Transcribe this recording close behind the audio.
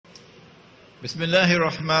Мы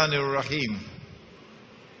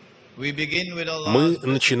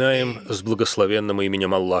начинаем с благословенным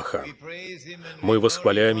именем Аллаха. Мы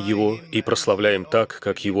восхваляем Его и прославляем так,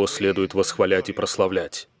 как Его следует восхвалять и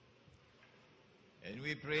прославлять.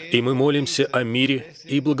 И мы молимся о мире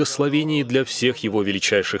и благословении для всех Его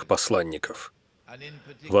величайших посланников,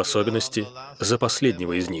 в особенности за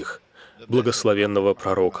последнего из них, благословенного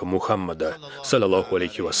пророка Мухаммада, саллаллаху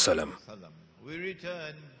алейхи вассалям.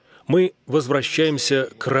 Мы возвращаемся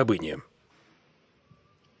к рабыне.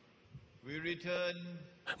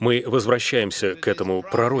 Мы возвращаемся к этому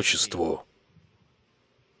пророчеству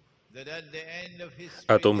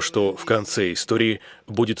о том, что в конце истории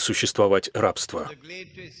будет существовать рабство.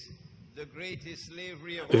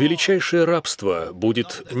 Величайшее рабство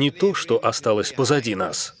будет не то, что осталось позади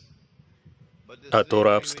нас, а то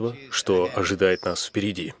рабство, что ожидает нас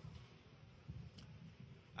впереди.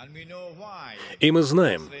 И мы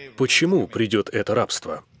знаем, почему придет это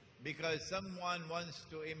рабство.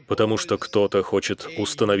 Потому что кто-то хочет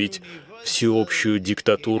установить всеобщую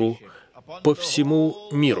диктатуру по всему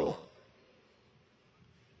миру,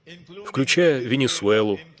 включая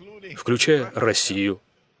Венесуэлу, включая Россию,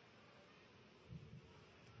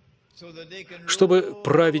 чтобы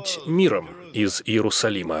править миром из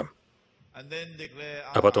Иерусалима,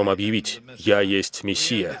 а потом объявить: «Я есть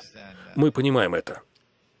Мессия». Мы понимаем это.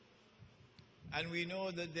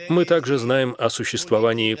 Мы также знаем о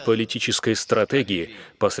существовании политической стратегии,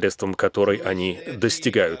 посредством которой они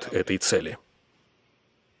достигают этой цели.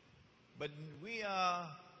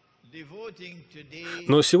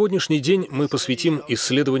 Но сегодняшний день мы посвятим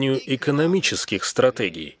исследованию экономических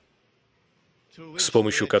стратегий, с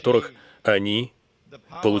помощью которых они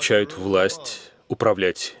получают власть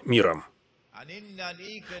управлять миром.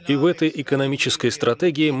 И в этой экономической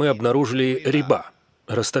стратегии мы обнаружили риба,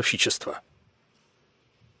 ростовщичество.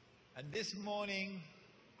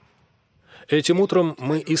 Этим утром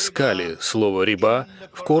мы искали слово «риба»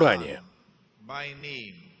 в Коране.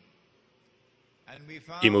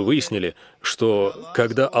 И мы выяснили, что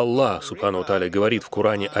когда Аллах, субхану ва тааля, говорит в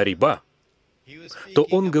Коране о риба, то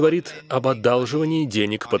Он говорит об одалживании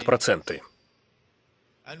денег под проценты.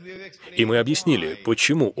 И мы объяснили,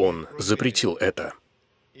 почему Он запретил это.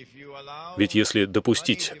 Ведь если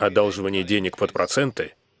допустить одалживание денег под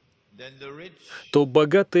проценты, то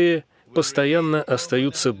богатые постоянно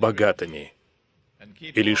остаются богатыми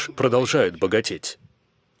и лишь продолжают богатеть,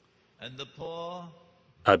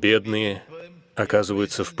 а бедные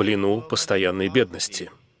оказываются в плену постоянной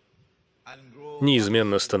бедности,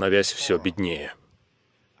 неизменно становясь все беднее.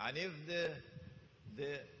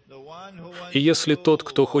 И если тот,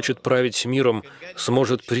 кто хочет править миром,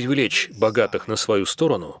 сможет привлечь богатых на свою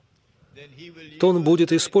сторону, то он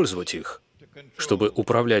будет использовать их, чтобы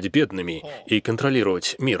управлять бедными и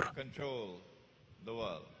контролировать мир.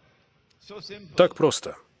 Так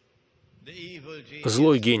просто.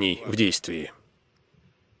 Злой гений в действии.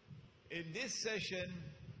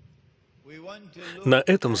 На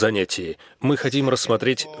этом занятии мы хотим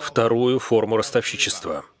рассмотреть вторую форму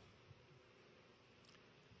ростовщичества.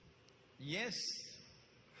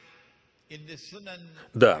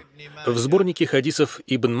 Да, в сборнике хадисов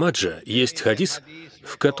Ибн Маджа есть хадис,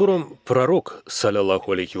 в котором пророк,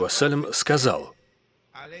 саллаллаху алейхи вассалям, сказал: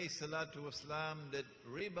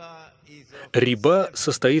 «Риба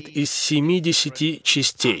состоит из 70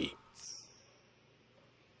 частей.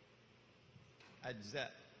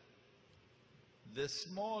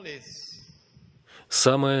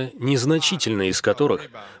 Самая незначительная из которых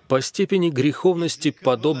по степени греховности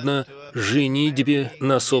подобна женитьбе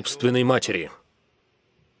на собственной матери».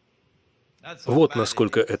 Вот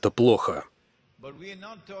насколько это плохо.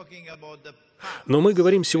 Но мы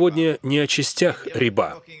говорим сегодня не о частях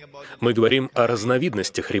риба, мы говорим о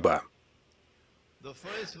разновидностях риба.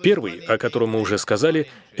 Первый, о котором мы уже сказали,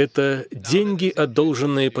 это деньги,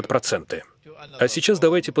 одолженные под проценты. А сейчас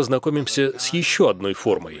давайте познакомимся с еще одной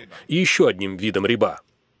формой, еще одним видом риба.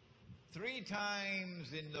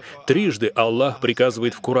 Трижды Аллах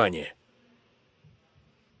приказывает в Коране: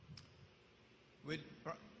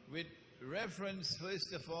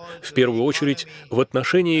 в первую очередь, в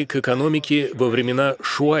отношении к экономике во времена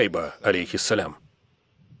Шуайба, алейхиссалям.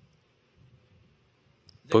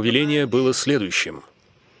 Повеление было следующим: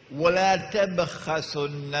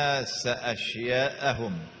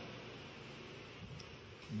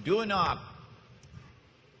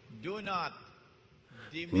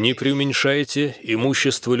 не преуменьшайте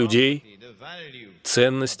имущество людей,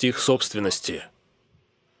 ценность их собственности.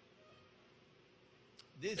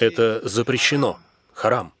 Это запрещено,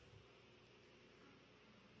 харам.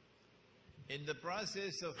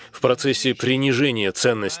 В процессе принижения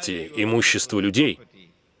ценности имущества людей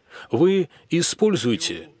вы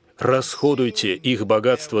используете, расходуете их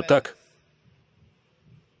богатство так,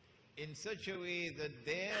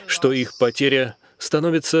 что их потеря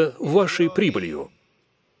становится вашей прибылью.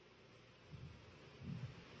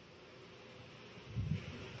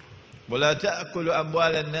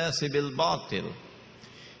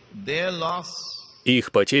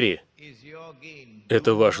 Их потери —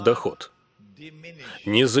 это ваш доход.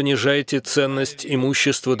 Не занижайте ценность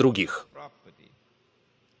имущества других.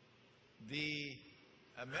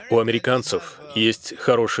 У американцев есть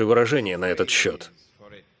хорошее выражение на этот счет.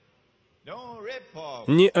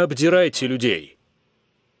 Не обдирайте людей.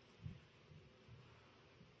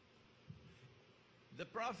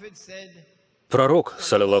 Пророк,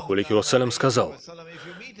 саллаллаху алейхи вассалям, сказал: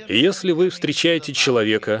 если вы встречаете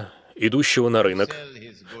человека, идущего на рынок,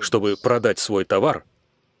 чтобы продать свой товар,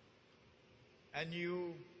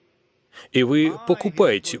 и вы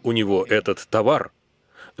покупаете у него этот товар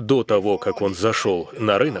до того, как он зашел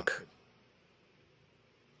на рынок,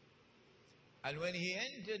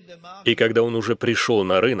 и когда он уже пришел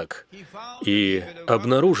на рынок и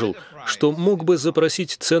обнаружил, что мог бы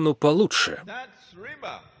запросить цену получше,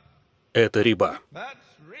 это риба.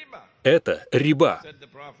 Это риба,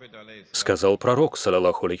 сказал пророк,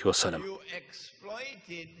 саллаллаху алейхи вассалям.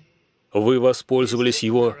 Вы воспользовались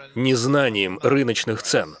его незнанием рыночных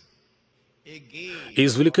цен.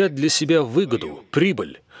 Извлекать для себя выгоду,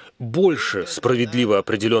 прибыль, больше справедливо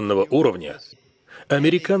определенного уровня,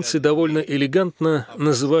 американцы довольно элегантно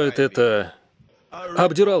называют это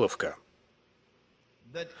обдираловка.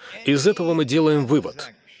 Из этого мы делаем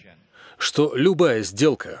вывод, что любая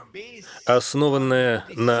сделка, основанная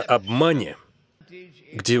на обмане,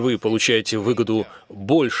 где вы получаете выгоду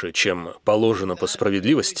больше, чем положено по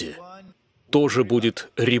справедливости, тоже будет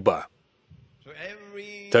риба.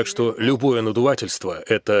 Так что любое надувательство —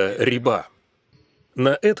 это риба.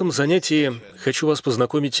 На этом занятии хочу вас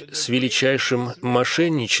познакомить с величайшим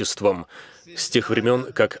мошенничеством с тех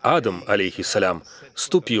времен, как Адам, алейхиссалям,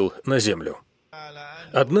 ступил на землю.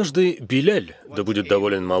 Однажды Биляль, да будет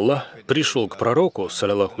доволен им Аллах, пришел к пророку,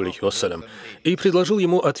 саллаллаху алейхи вассалям, и предложил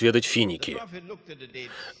ему отведать финики.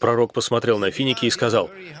 Пророк посмотрел на финики и сказал: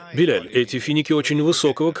 «Биляль, эти финики очень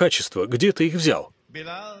высокого качества, где ты их взял?»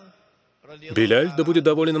 Биляль, да будет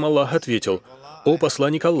доволен им Аллах, ответил: «О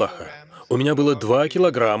посланник Аллаха, у меня было 2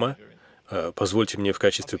 килограмма...» Позвольте мне в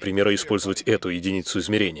качестве примера использовать эту единицу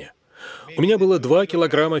измерения. «У меня было 2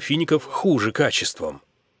 килограмма фиников хуже качеством».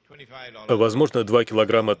 Возможно, 2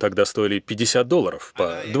 килограмма тогда стоили $50,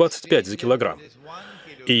 по 25 за килограмм.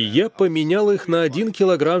 И я поменял их на 1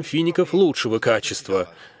 килограмм фиников лучшего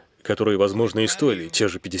качества, которые, возможно, и стоили те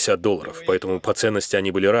же $50, поэтому по ценности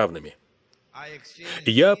они были равными.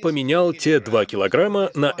 Я поменял те 2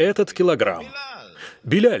 килограмма на этот килограмм.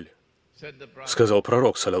 «Биляль», — сказал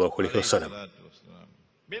пророк, саллаллаху алейхи вассалям,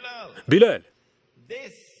 «Биляль,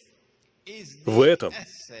 в этом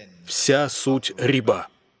вся суть риба.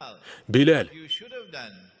 Биляль,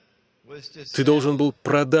 ты должен был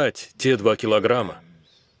продать те 2 килограмма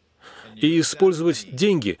и использовать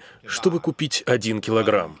деньги, чтобы купить 1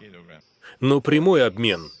 килограмм. Но прямой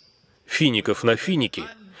обмен фиников на финики,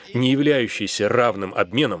 не являющийся равным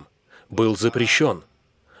обменом, был запрещен,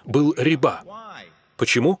 был риба.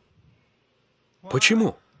 Почему?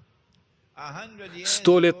 Почему?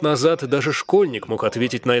 100 лет назад даже школьник мог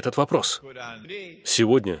ответить на этот вопрос.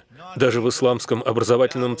 Сегодня даже в исламском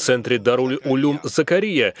образовательном центре Даруль-Улюм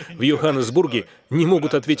Закария в Йоханнесбурге не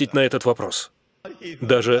могут ответить на этот вопрос.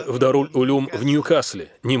 Даже в Даруль-Улюм в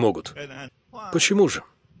Ньюкасле не могут. Почему же?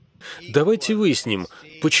 Давайте выясним,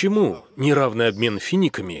 почему неравный обмен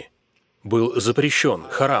финиками был запрещен,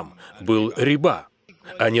 харам, был риба,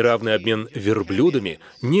 а неравный обмен верблюдами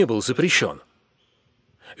не был запрещен.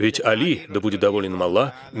 Ведь Али, да будет доволен им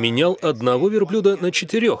Аллах, менял 1 верблюда на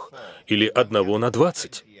 4 или 1 на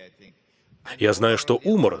 20. Я знаю, что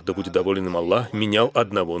Умар, да будет доволен им Аллах, менял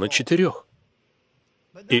 1 на 4.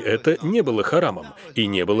 И это не было харамом, и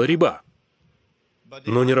не было риба.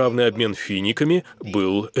 Но неравный обмен финиками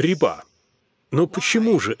был риба. Но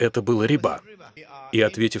почему же это было риба? И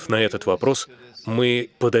ответив на этот вопрос, мы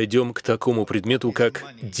подойдем к такому предмету, как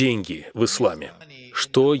деньги в исламе.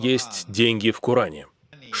 Что есть деньги в Коране?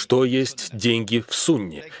 Что есть деньги в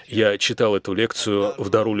Сунне? Я читал эту лекцию в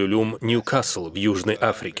Даруль-Улюм Ньюкасл в Южной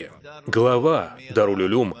Африке. Глава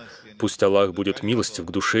Даруль-Улюм, пусть Аллах будет милостив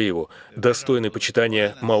к душе его, достойный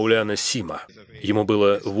почитания Мауляна Сима. Ему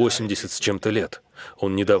было 80 с чем-то лет.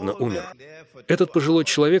 Он недавно умер. Этот пожилой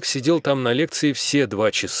человек сидел там на лекции все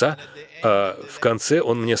 2 часа, а в конце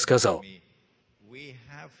он мне сказал: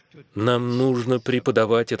 Нам нужно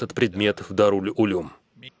преподавать этот предмет в Даруль-Улюм,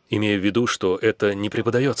 имея в виду, что это не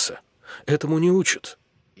преподается. Этому не учат.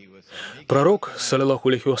 Пророк, саллаллаху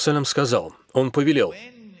алейхи вассалям, сказал, он повелел,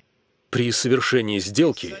 при совершении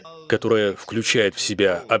сделки, которая включает в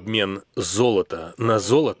себя обмен золота на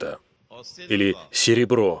золото, или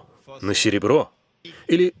серебро на серебро,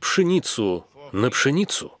 или пшеницу на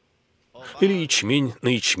пшеницу, или ячмень на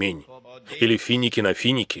ячмень, или финики на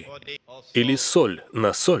финики, или соль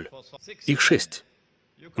на соль. Их 6.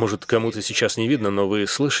 Может, кому-то сейчас не видно, но вы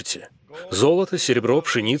слышите. Золото, серебро,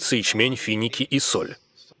 пшеница, ячмень, финики и соль.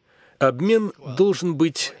 Обмен должен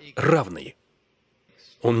быть равный.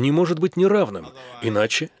 Он не может быть неравным,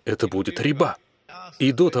 иначе это будет риба.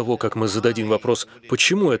 И до того, как мы зададим вопрос,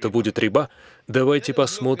 почему это будет риба, давайте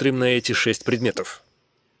посмотрим на эти 6 предметов.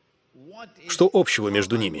 Что общего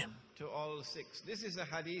между ними?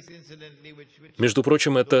 Между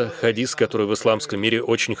прочим, это хадис, который в исламском мире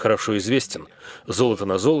очень хорошо известен. Золото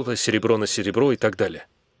на золото, серебро на серебро и так далее.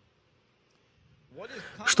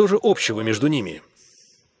 Что же общего между ними?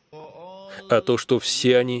 А то, что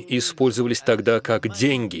все они использовались тогда как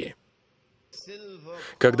деньги.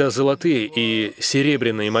 Когда золотые и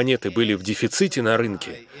серебряные монеты были в дефиците на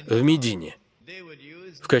рынке, в Медине,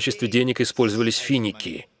 в качестве денег использовались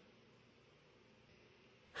финики.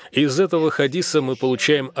 Из этого хадиса мы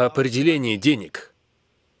получаем определение денег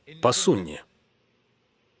по сунне,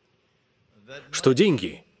 что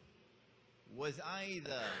деньги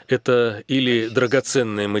 — это или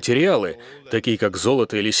драгоценные материалы, такие как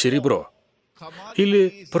золото или серебро,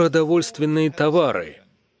 или продовольственные товары,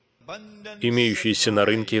 имеющиеся на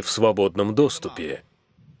рынке в свободном доступе,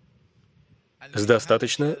 с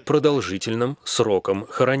достаточно продолжительным сроком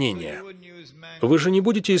хранения. Вы же не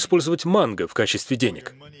будете использовать манго в качестве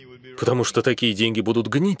денег, потому что такие деньги будут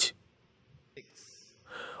гнить.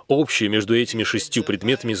 Общее между этими 6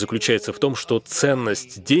 предметами заключается в том, что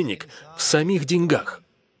ценность денег в самих деньгах.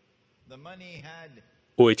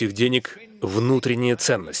 У этих денег внутренняя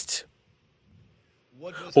ценность.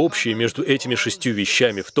 Общее между этими 6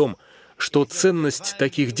 вещами в том, что ценность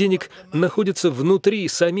таких денег находится внутри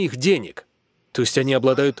самих денег, то есть они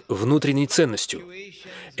обладают внутренней ценностью.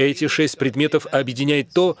 Эти 6 предметов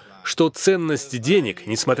объединяет то, что ценность денег,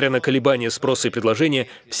 несмотря на колебания спроса и предложения,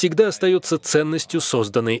 всегда остается ценностью,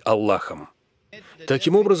 созданной Аллахом.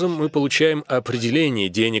 Таким образом, мы получаем определение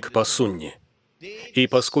денег по сунне. И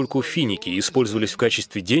поскольку финики использовались в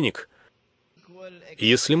качестве денег,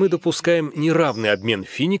 если мы допускаем неравный обмен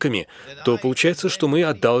финиками, то получается, что мы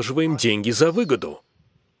одалживаем деньги за выгоду.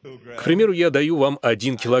 К примеру, я даю вам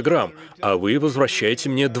 1 килограмм, а вы возвращаете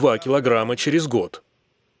мне 2 килограмма через год.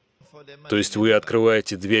 То есть вы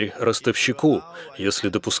открываете дверь ростовщику, если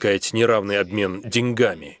допускаете неравный обмен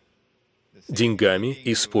деньгами. Деньгами,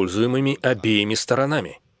 используемыми обеими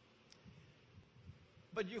сторонами.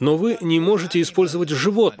 Но вы не можете использовать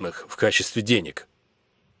животных в качестве денег.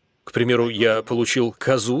 К примеру, я получил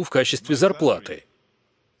козу в качестве зарплаты.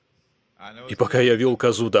 И пока я вел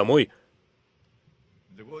козу домой,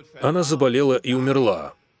 она заболела и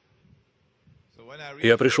умерла.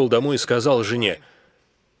 Я пришел домой и сказал жене,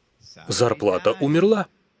 зарплата умерла.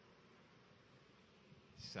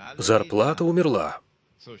 Зарплата умерла.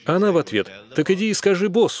 Она в ответ, так иди и скажи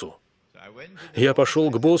боссу. Я пошел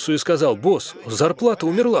к боссу и сказал, босс, зарплата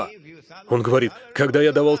умерла. Он говорит, когда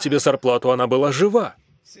я давал тебе зарплату, она была жива.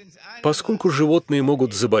 Поскольку животные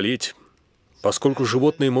могут заболеть, поскольку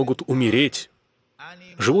животные могут умереть,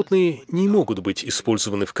 животные не могут быть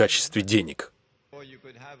использованы в качестве денег.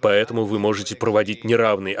 Поэтому вы можете проводить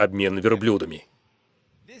неравный обмен верблюдами.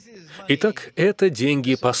 Итак, это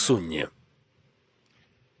деньги по сунне.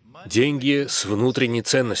 Деньги с внутренней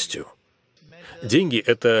ценностью. Деньги —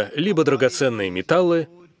 это либо драгоценные металлы,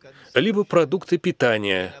 либо продукты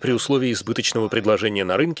питания при условии избыточного предложения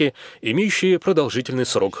на рынке, имеющие продолжительный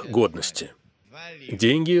срок годности.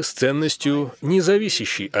 Деньги с ценностью, не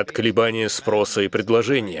зависящей от колебания спроса и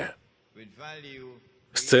предложения,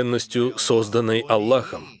 с ценностью, созданной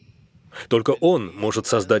Аллахом. Только Он может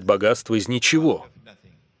создать богатство из ничего.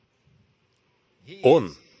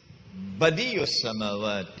 Он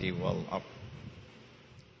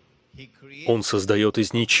создает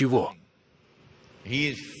из ничего.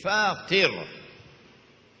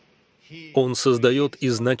 Он создает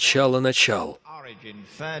из начала начал.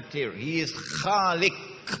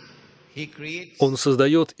 Он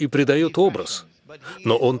создает и придает образ,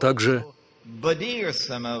 но Он также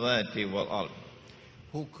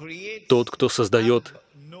тот, кто создает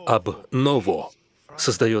аб-ново,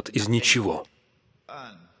 создает из ничего.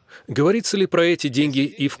 Говорится ли про эти деньги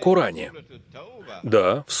и в Коране?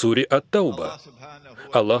 Да, в суре Ат-Тауба.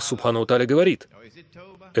 Аллах Субхану Тааля говорит,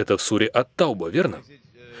 Это в суре Ат-Тауба, верно?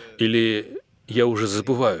 Или я уже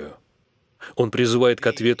забываю? Он призывает к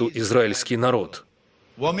ответу израильский народ.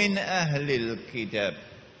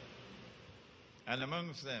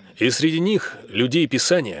 И среди них людей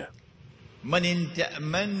Писания,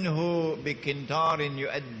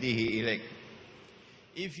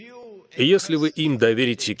 и если вы им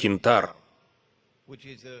доверите кинтар,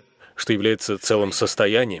 что является целым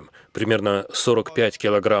состоянием, примерно 45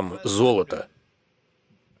 килограмм золота,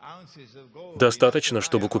 достаточно,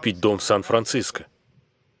 чтобы купить дом в Сан-Франциско.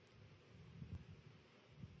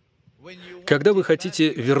 Когда вы хотите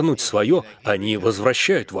вернуть свое, они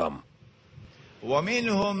возвращают вам.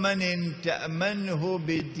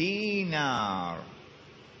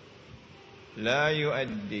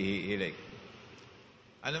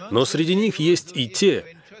 Но среди них есть и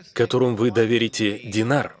те, которым вы доверите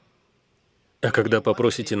динар, а когда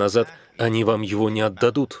попросите назад, они вам его не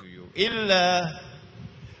отдадут.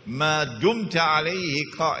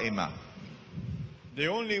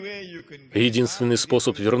 Единственный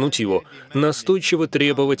способ вернуть его — настойчиво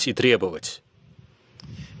требовать и требовать.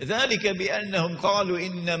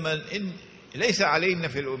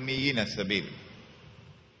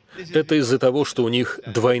 Это из-за того, что у них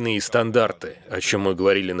двойные стандарты, о чем мы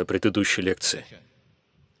говорили на предыдущей лекции.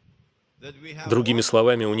 Другими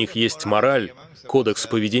словами, у них есть мораль, кодекс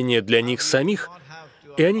поведения для них самих,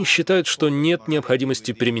 и они считают, что нет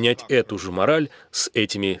необходимости применять эту же мораль с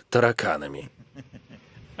этими тараканами.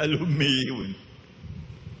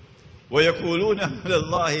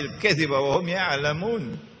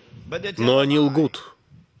 Но они лгут.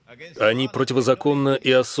 Они противозаконно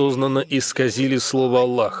и осознанно исказили слово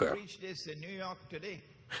Аллаха.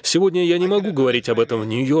 Сегодня я не могу говорить об этом в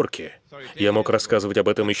Нью-Йорке. Я мог рассказывать об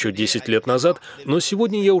этом еще 10 лет назад, но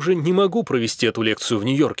сегодня я уже не могу провести эту лекцию в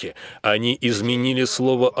Нью-Йорке. Они изменили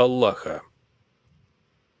слово Аллаха.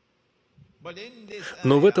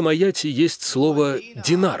 Но в этом аяте есть слово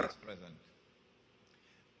 «динар».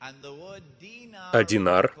 А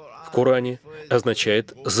динар в Коране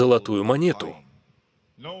означает «золотую монету».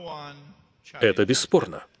 Это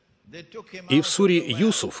бесспорно. И в суре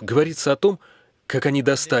Юсуф говорится о том, как они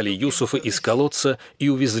достали Юсуфа из колодца и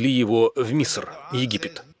увезли его в Миср,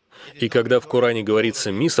 Египет. И когда в Коране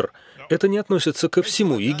говорится «Миср», это не относится ко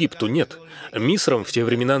всему Египту, нет. Мисром в те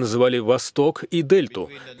времена называли Восток и Дельту,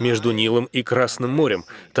 между Нилом и Красным морем,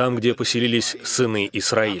 там, где поселились сыны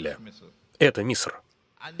Исраиля. Это Миср.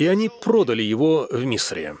 И они продали его в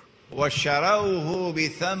Мисре.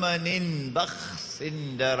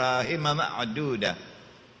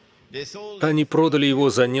 Они продали его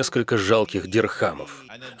за несколько жалких дирхамов.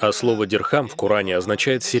 А слово «дирхам» в Коране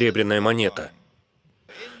означает «серебряная монета».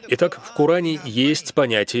 Итак, в Коране есть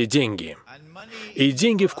понятие «деньги». И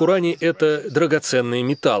деньги в Коране — это драгоценные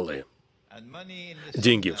металлы.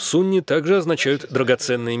 Деньги в сунне также означают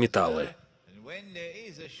драгоценные металлы.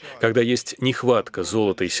 Когда есть нехватка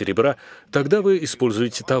золота и серебра, тогда вы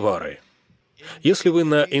используете товары. Если вы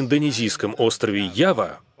на индонезийском острове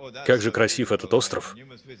Ява, как же красив этот остров,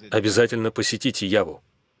 обязательно посетите Яву.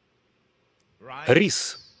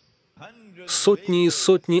 Рис. Сотни и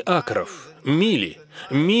сотни акров, мили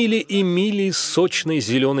и мили сочной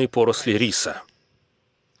зеленой поросли риса.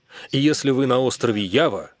 И если вы на острове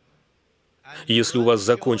Ява, если у вас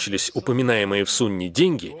закончились упоминаемые в сунне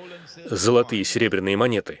деньги, золотые и серебряные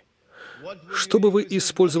монеты, что бы вы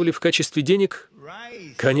использовали в качестве денег?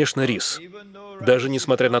 Конечно, рис. Даже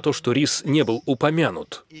несмотря на то, что рис не был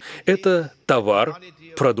упомянут. Это товар,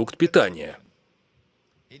 продукт питания.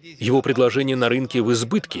 Его предложение на рынке в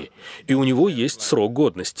избытке, и у него есть срок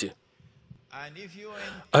годности.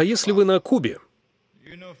 А если вы на Кубе,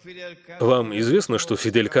 вам известно, что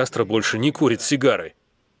Фидель Кастро больше не курит сигары?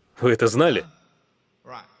 Вы это знали?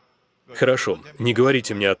 Хорошо, не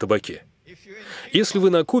говорите мне о табаке. Если вы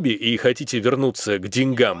на Кубе и хотите вернуться к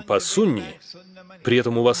деньгам по сунне, при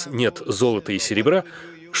этом у вас нет золота и серебра,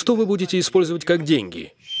 что вы будете использовать как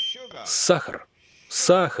деньги? Сахар.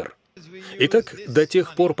 Сахар. Итак, до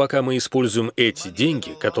тех пор, пока мы используем эти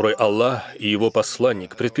деньги, которые Аллах и Его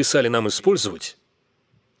посланник предписали нам использовать,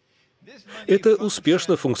 это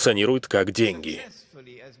успешно функционирует как деньги.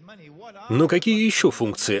 Но какие еще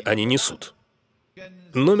функции они несут?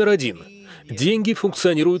 Номер один. Деньги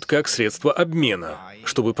функционируют как средство обмена,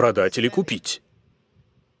 чтобы продать или купить.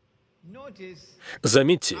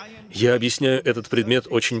 Заметьте, я объясняю этот предмет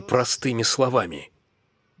очень простыми словами.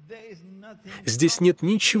 Здесь нет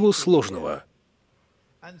ничего сложного.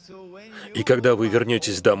 И когда вы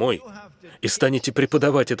вернетесь домой и станете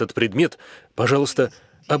преподавать этот предмет, пожалуйста,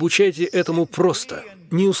 обучайте этому просто,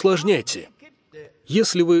 не усложняйте.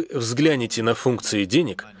 Если вы взглянете на функции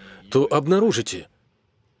денег, то обнаружите,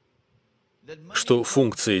 что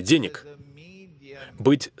функция денег —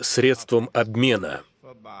 быть средством обмена,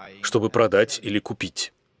 чтобы продать или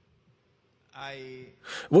купить.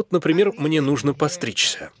 Вот, например, мне нужно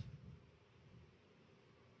постричься.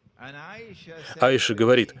 Аиша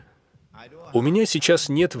говорит: «У меня сейчас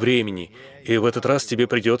нет времени, и в этот раз тебе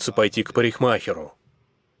придется пойти к парикмахеру».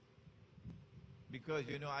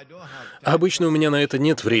 Обычно у меня на это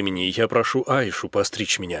нет времени, и я прошу Аишу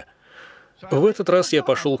постричь меня. В этот раз я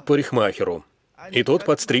пошел к парикмахеру, и тот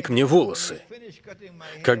подстриг мне волосы.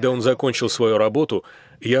 Когда он закончил свою работу,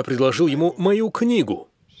 я предложил ему мою книгу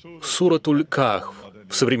 «Суратуль Кахф»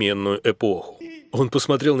 в современную эпоху. Он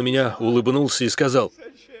посмотрел на меня, улыбнулся и сказал: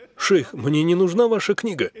 «Шейх, мне не нужна ваша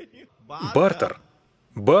книга». Бартер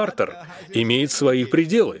имеет свои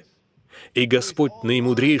пределы. И Господь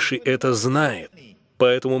Наимудрейший это знает.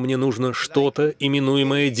 Поэтому мне нужно что-то,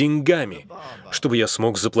 именуемое деньгами, чтобы я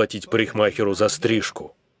смог заплатить парикмахеру за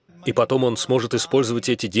стрижку. И потом он сможет использовать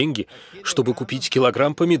эти деньги, чтобы купить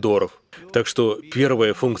килограмм помидоров. Так что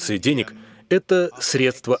первая функция денег — это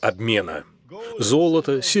средство обмена.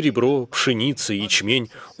 Золото, серебро, пшеница, ячмень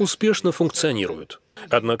успешно функционируют.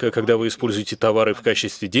 Однако, когда вы используете товары в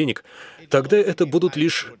качестве денег, тогда это будут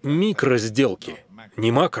лишь микросделки,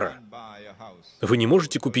 не макро. Вы не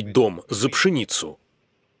можете купить дом за пшеницу.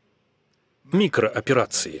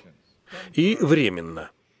 Микрооперации. И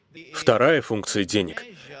временно. Вторая функция денег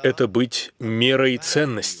 — это быть мерой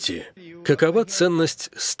ценности. Какова ценность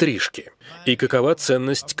стрижки? И какова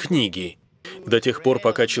ценность книги? До тех пор,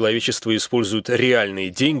 пока человечество использует реальные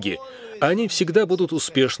деньги, они всегда будут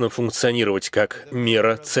успешно функционировать как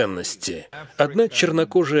мера ценности. Одна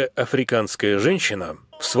чернокожая африканская женщина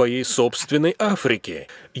в своей собственной Африке,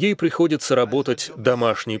 ей приходится работать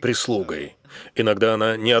домашней прислугой. Иногда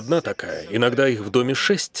она не одна такая, иногда их в доме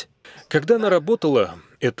 6. Когда она работала,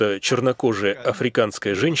 эта чернокожая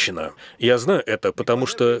африканская женщина, я знаю это, потому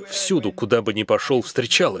что всюду, куда бы ни пошел,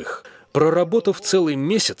 встречал их. Проработав целый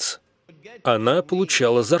месяц, она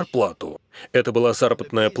получала зарплату. Это была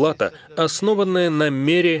заработная плата, основанная на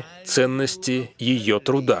мере ценности ее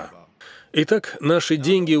труда. Итак, наши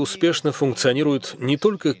деньги успешно функционируют не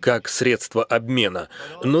только как средство обмена,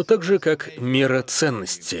 но также как мера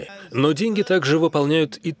ценности. Но деньги также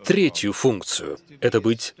выполняют и третью функцию — это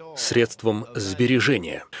быть средством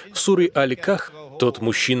сбережения. В суре Аль-Кахф тот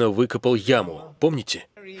мужчина выкопал яму, помните?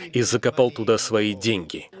 И закопал туда свои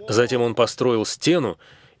деньги. Затем он построил стену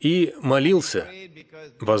и молился,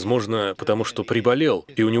 возможно, потому что приболел,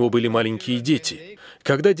 и у него были маленькие дети.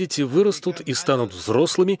 Когда дети вырастут и станут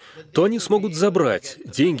взрослыми, то они смогут забрать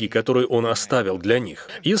деньги, которые он оставил для них.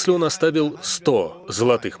 Если он оставил 100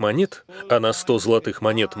 золотых монет, а на 100 золотых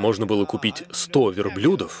монет можно было купить 100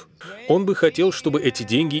 верблюдов, он бы хотел, чтобы эти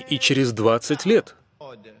деньги и через 20 лет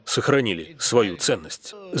сохранили свою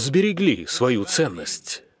ценность, сберегли свою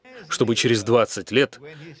ценность, чтобы через 20 лет,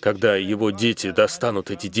 когда его дети достанут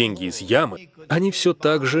эти деньги из ямы, они все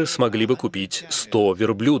так же смогли бы купить 100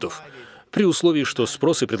 верблюдов, при условии, что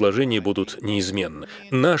спрос и предложение будут неизменны.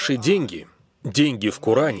 Наши деньги, деньги в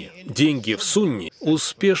Коране, деньги в Сунне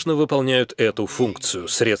успешно выполняют эту функцию,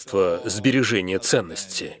 средства сбережения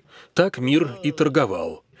ценности. Так мир и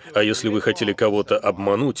торговал. А если вы хотели кого-то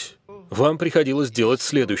обмануть, вам приходилось делать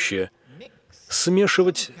следующее: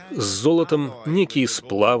 смешивать с золотом некие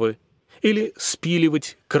сплавы или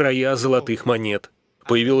спиливать края золотых монет.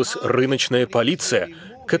 Появилась рыночная полиция,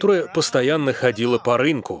 которая постоянно ходила по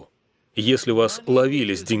рынку. Если вас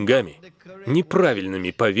ловили с деньгами,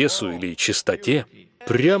 неправильными по весу или чистоте,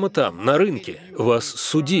 прямо там, на рынке, вас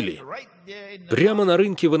судили. Прямо на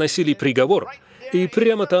рынке выносили приговор, и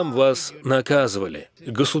прямо там вас наказывали.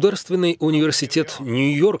 Государственный университет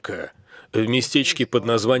Нью-Йорка в местечке под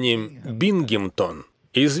названием Бингемтон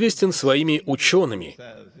известен своими учеными,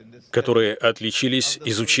 которые отличились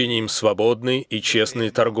изучением свободной и честной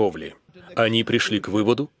торговли. Они пришли к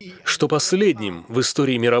выводу, что последним в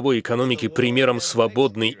истории мировой экономики примером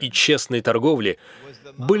свободной и честной торговли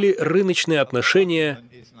были рыночные отношения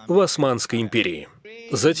в Османской империи.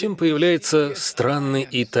 Затем появляется странный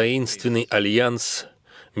и таинственный альянс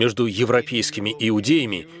между европейскими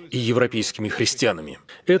иудеями и европейскими христианами.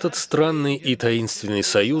 Этот странный и таинственный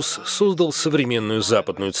союз создал современную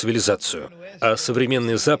западную цивилизацию, а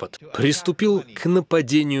современный Запад приступил к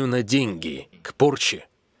нападению на деньги, к порче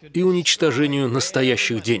и уничтожению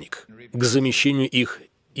настоящих денег, к замещению их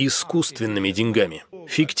искусственными деньгами,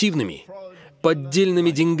 фиктивными, поддельными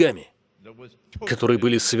деньгами, которые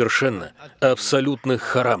были совершенно, абсолютно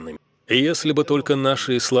харамными. И если бы только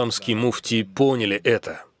наши исламские муфтии поняли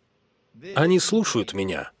это. Они слушают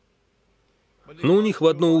меня, но у них в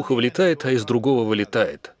одно ухо влетает, а из другого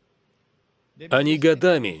вылетает. Они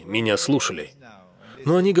годами меня слушали.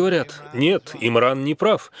 Но они говорят: нет, Имран не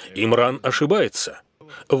прав, Имран ошибается.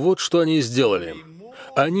 Вот что они сделали.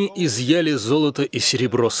 Они изъяли золото и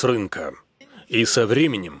серебро с рынка. И со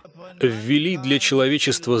временем ввели для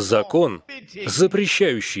человечества закон,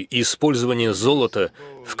 запрещающий использование золота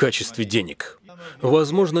в качестве денег.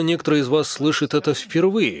 Возможно, некоторые из вас слышат это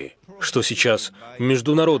впервые, что сейчас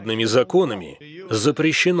международными законами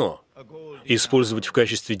запрещено использовать в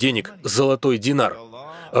качестве денег золотой динар,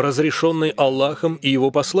 разрешенный Аллахом и его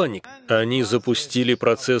посланником. Они запустили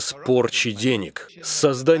процесс порчи денег с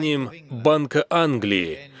созданием Банка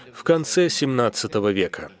Англии в конце 17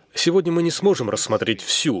 века. Сегодня мы не сможем рассмотреть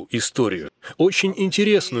всю историю, очень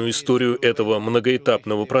интересную историю этого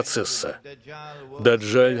многоэтапного процесса.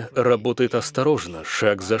 Даджаль работает осторожно,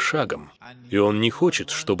 шаг за шагом, и он не хочет,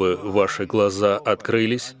 чтобы ваши глаза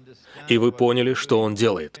открылись, и вы поняли, что он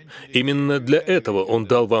делает. Именно для этого он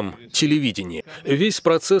дал вам телевидение. Весь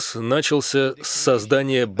процесс начался с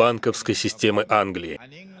создания банковской системы Англии.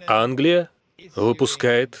 Англия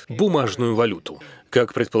выпускает бумажную валюту.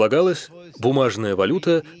 Как предполагалось, бумажная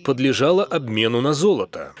валюта подлежала обмену на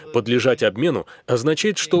золото. Подлежать обмену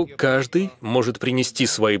означает, что каждый может принести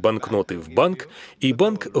свои банкноты в банк, и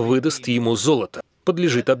банк выдаст ему золото.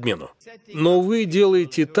 Подлежит обмену. Но вы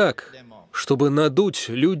делаете так, чтобы надуть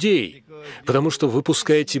людей, потому что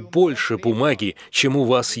выпускаете больше бумаги, чем у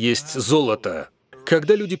вас есть золото.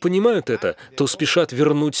 Когда люди понимают это, то спешат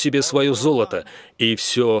вернуть себе свое золото, и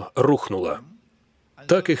все рухнуло.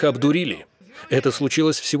 Так их обдурили. Это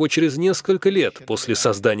случилось всего через несколько лет после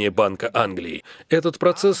создания Банка Англии. Этот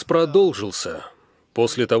процесс продолжился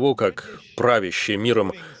после того, как правящее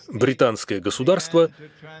миром британское государство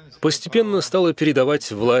постепенно стало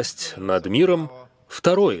передавать власть над миром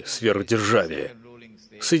второй сверхдержаве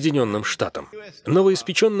 — Соединенным Штатам.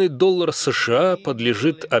 Новоиспеченный доллар США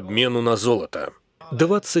подлежит обмену на золото.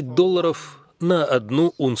 $20 на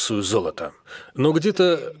 1 унцию золота. Но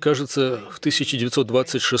где-то, кажется, в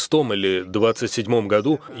 1926 или 1927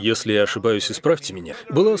 году, если я ошибаюсь, исправьте меня,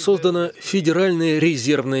 была создана Федеральная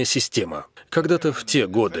резервная система. Когда-то в те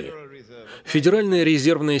годы. Федеральная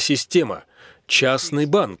резервная система — частный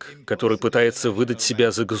банк, который пытается выдать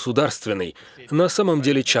себя за государственный, на самом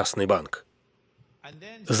деле частный банк.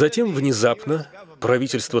 Затем внезапно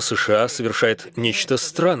правительство США совершает нечто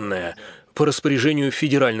странное по распоряжению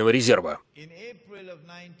Федерального резерва.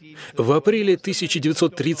 В апреле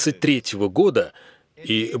 1933 года,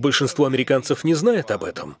 и большинство американцев не знает об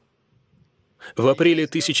этом, в апреле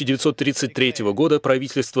 1933 года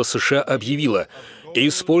правительство США объявило: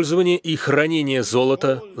 использование и хранение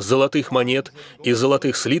золота, золотых монет и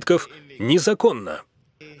золотых слитков незаконно.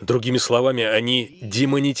 Другими словами, они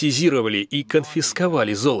демонетизировали и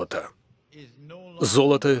конфисковали золото.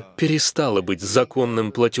 Золото перестало быть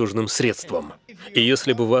законным платежным средством. И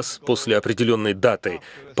если бы вас после определенной даты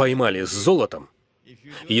поймали с золотом,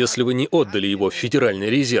 если вы не отдали его в Федеральный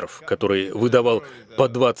резерв, который выдавал по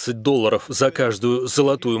 $20 за каждую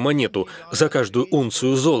золотую монету, за каждую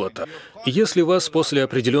унцию золота, если вас после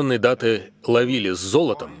определенной даты ловили с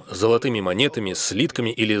золотом, золотыми монетами, слитками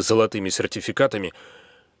или золотыми сертификатами,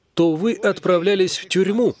 то вы отправлялись в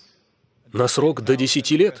тюрьму на срок до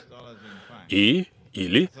 10 лет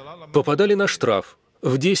или попадали на штраф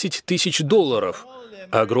в $10 000,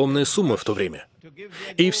 огромная сумма в то время.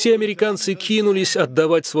 И все американцы кинулись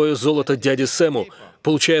отдавать свое золото дяде Сэму,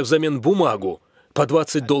 получая взамен бумагу по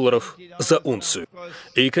 $20 за унцию.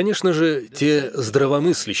 И, конечно же, те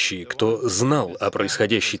здравомыслящие, кто знал о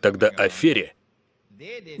происходящей тогда афере,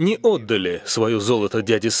 не отдали свое золото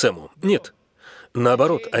дяде Сэму. Нет.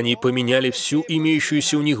 Наоборот, они поменяли всю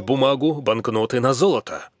имеющуюся у них бумагу, банкноты на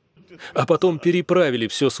золото. А потом переправили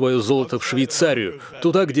все свое золото в Швейцарию,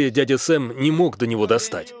 туда, где дядя Сэм не мог до него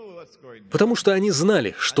достать. Потому что они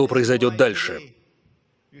знали, что произойдет дальше.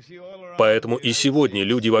 Поэтому и сегодня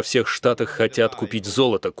люди во всех штатах хотят купить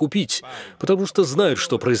золото. Купить, потому что знают,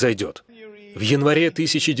 что произойдет. В январе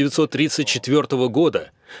 1934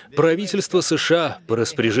 года правительство США по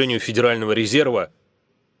распоряжению Федерального резерва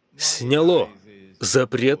сняло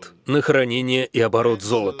запрет на хранение и оборот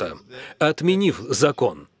золота, отменив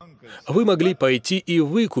закон. Вы могли пойти и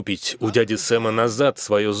выкупить у дяди Сэма назад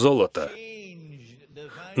свое золото.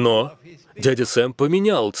 Но дядя Сэм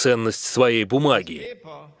поменял ценность своей бумаги.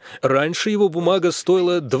 Раньше его бумага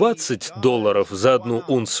стоила $20 за 1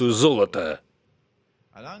 унцию золота.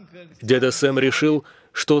 Дядя Сэм решил,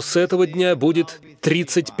 что с этого дня будет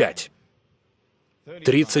 35.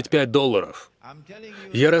 $35.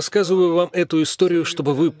 Я рассказываю вам эту историю,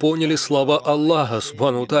 чтобы вы поняли слова Аллаха,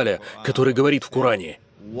 субхану ва тааля, который говорит в Коране: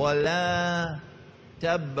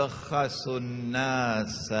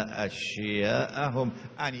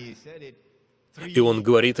 И он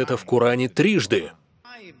говорит это в Коране трижды.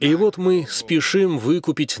 И вот мы спешим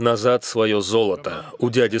выкупить назад свое золото у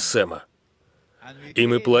дяди Сэма. И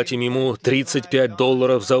мы платим ему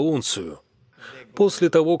 $35 за унцию. После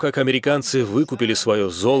того, как американцы выкупили свое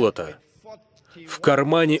золото, в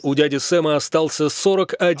кармане у дяди Сэма остался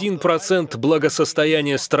 41%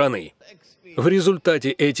 благосостояния страны. В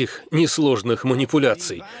результате этих несложных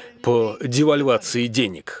манипуляций по девальвации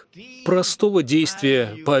денег, простого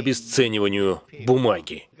действия по обесцениванию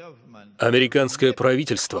бумаги, американское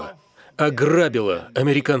правительство ограбило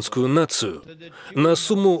американскую нацию на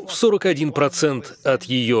сумму в 41% от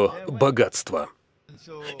ее богатства.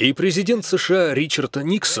 И президент США Ричард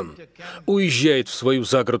Никсон уезжает в свою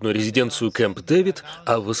загородную резиденцию Кэмп Дэвид,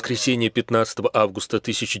 а в воскресенье 15 августа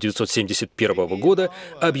 1971 года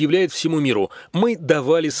объявляет всему миру: «Мы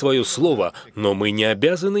давали свое слово, но мы не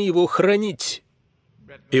обязаны его хранить».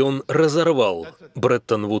 И он разорвал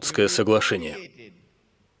Бреттон-Вудское соглашение.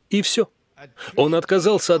 И все. Он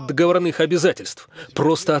отказался от договорных обязательств,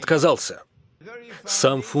 просто отказался.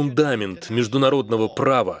 Сам фундамент международного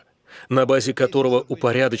права, на базе которого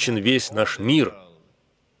упорядочен весь наш мир,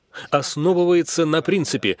 основывается на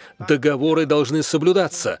принципе «договоры должны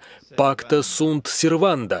соблюдаться» «pacta sunt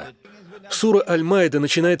servanda». Сура Аль-Майда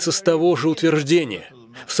начинается с того же утверждения.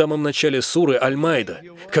 В самом начале суры Аль-Майда,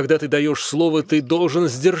 когда ты даешь слово, ты должен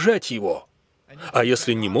сдержать его. А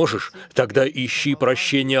если не можешь, тогда ищи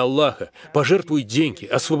прощения Аллаха, пожертвуй деньги,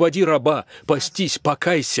 освободи раба, постись,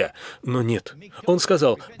 покайся. Но нет. Он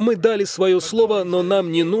сказал: мы дали свое слово, но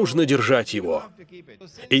нам не нужно держать его.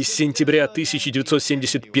 И с сентября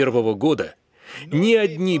 1971 года ни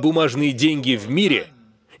одни бумажные деньги в мире,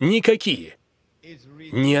 никакие,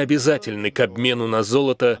 не обязательны к обмену на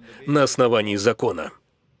золото на основании закона.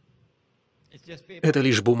 Это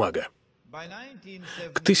лишь бумага.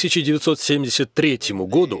 К 1973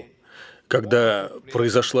 году, когда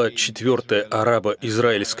произошла 4-я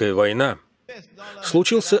арабо-израильская война,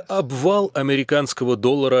 случился обвал американского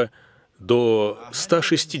доллара до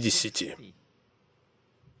 160,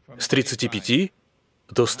 с 35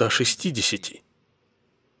 до 160.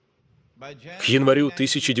 К январю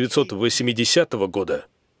 1980 года,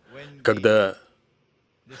 когда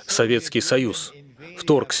Советский Союз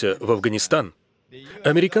вторгся в Афганистан,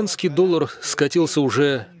 американский доллар скатился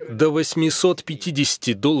уже до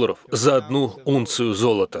 $850 за одну унцию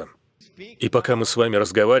золота. И пока мы с вами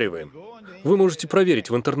разговариваем, вы можете проверить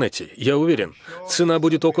в интернете, я уверен, цена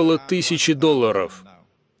будет около $1000.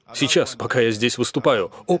 Сейчас, пока я здесь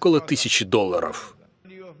выступаю, около $1000.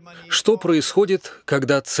 Что происходит,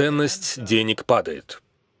 когда ценность денег падает?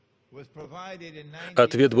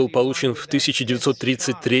 Ответ был получен в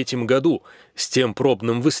 1933 году с тем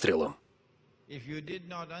пробным выстрелом.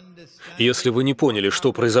 Если вы не поняли,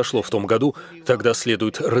 что произошло в том году, тогда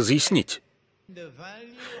следует разъяснить.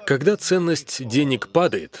 Когда ценность денег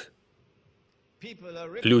падает,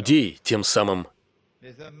 людей тем самым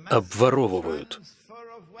обворовывают.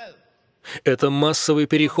 Это массовый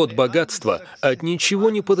переход богатства от ничего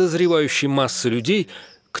не подозревающей массы людей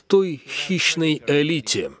к той хищной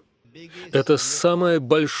элите. Это самое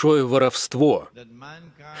большое воровство,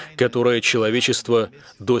 которое человечество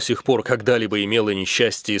до сих пор когда-либо имело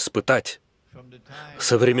несчастье испытать,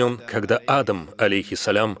 со времен, когда Адам,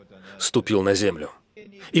 алейхиссалям, ступил на землю.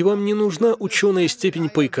 И вам не нужна ученая степень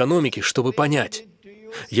по экономике, чтобы понять.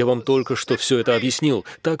 Я вам только что все это объяснил.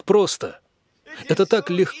 Так просто. Это так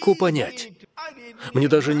легко понять. Мне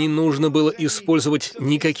даже не нужно было использовать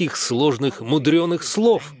никаких сложных, мудреных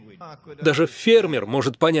слов. Даже фермер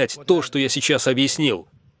может понять то, что я сейчас объяснил.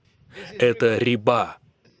 Это риба.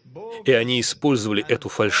 И они использовали эту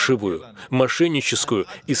фальшивую, мошенническую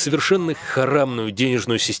и совершенно харамную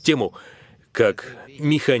денежную систему как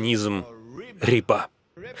механизм риба.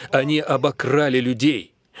 Они обокрали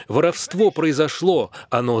людей. Воровство произошло,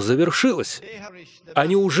 оно завершилось.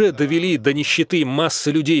 Они уже довели до нищеты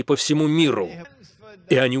массы людей по всему миру.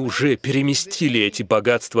 И они уже переместили эти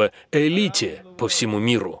богатства элите по всему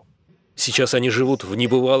миру. Сейчас они живут в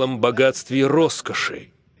небывалом богатстве и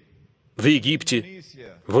роскоши. В Египте,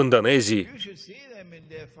 в Индонезии.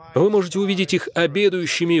 Вы можете увидеть их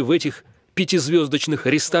обедающими в этих 5-звездочных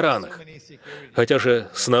ресторанах. Хотя же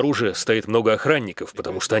снаружи стоит много охранников,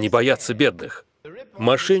 потому что они боятся бедных.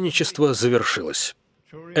 Мошенничество завершилось.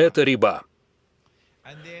 Это риба.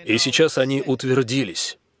 И сейчас они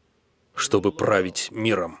утвердились, чтобы править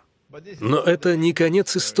миром. Но это не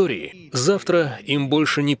конец истории. Завтра им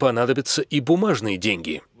больше не понадобятся и бумажные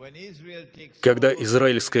деньги. Когда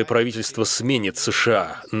израильское правительство сменит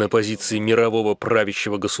США на позиции мирового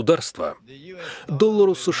правящего государства,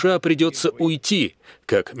 доллару США придется уйти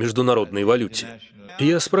как международной валюте. И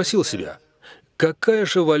я спросил себя, какая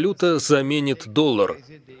же валюта заменит доллар?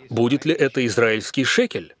 Будет ли это израильский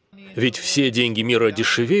шекель? Ведь все деньги мира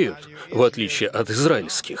дешевеют, в отличие от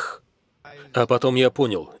израильских. А потом я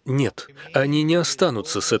понял, нет, они не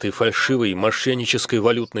останутся с этой фальшивой мошеннической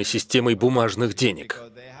валютной системой бумажных денег.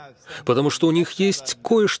 Потому что у них есть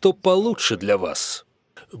кое-что получше для вас.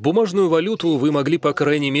 Бумажную валюту вы могли, по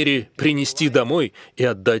крайней мере, принести домой и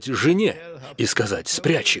отдать жене, и сказать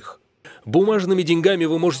 «спрячь их». Бумажными деньгами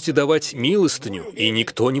вы можете давать милостыню, и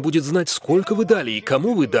никто не будет знать, сколько вы дали и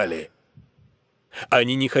кому вы дали.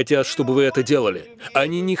 Они не хотят, чтобы вы это делали.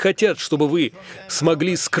 Они не хотят, чтобы вы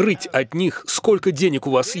смогли скрыть от них, сколько денег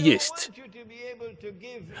у вас есть.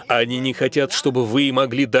 Они не хотят, чтобы вы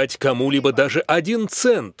могли дать кому-либо даже 1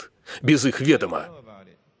 цент без их ведома.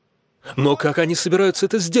 Но как они собираются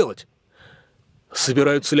это сделать?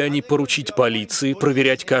 Собираются ли они поручить полиции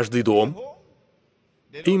проверять каждый дом?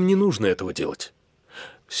 Им не нужно этого делать.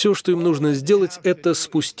 Все, что им нужно сделать, это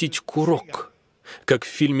спустить курок. Как в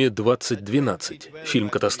фильме «2012».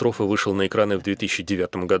 Фильм-катастрофа вышел на экраны в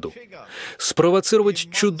 2009 году.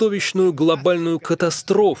 Спровоцировать чудовищную глобальную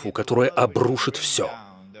катастрофу, которая обрушит все.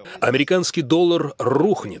 Американский доллар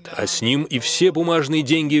рухнет, а с ним и все бумажные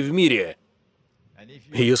деньги в мире.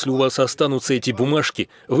 И если у вас останутся эти бумажки,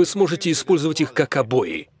 вы сможете использовать их как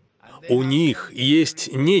обои. У них есть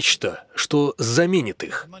нечто, что заменит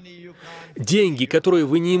их. Деньги, которые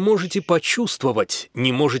вы не можете почувствовать,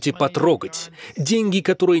 не можете потрогать. Деньги,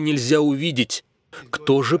 которые нельзя увидеть.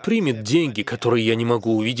 Кто же примет деньги, которые я не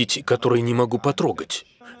могу увидеть и которые не могу потрогать?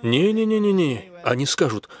 Не-не-не-не-не. Они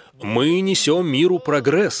скажут, мы несем миру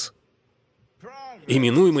прогресс,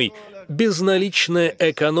 именуемый безналичная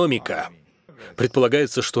экономика.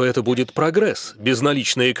 Предполагается, что это будет прогресс,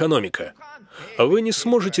 безналичная экономика. А вы не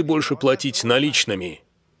сможете больше платить наличными.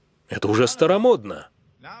 Это уже старомодно.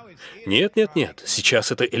 Нет, нет, нет,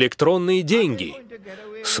 сейчас это электронные деньги.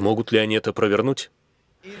 Смогут ли они это провернуть?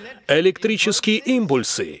 Электрические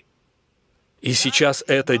импульсы. И сейчас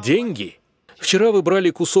это деньги? Вчера вы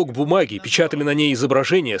брали кусок бумаги, печатали на ней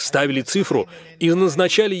изображение, ставили цифру и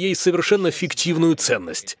назначали ей совершенно фиктивную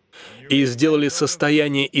ценность. И сделали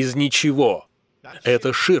состояние из ничего.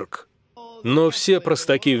 Это ширк. Но все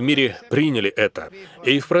простаки в мире приняли это.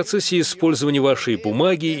 И в процессе использования вашей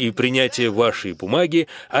бумаги и принятия вашей бумаги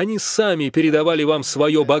они сами передавали вам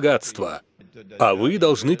свое богатство. А вы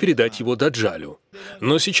должны передать его Даджалю.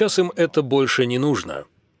 Но сейчас им это больше не нужно.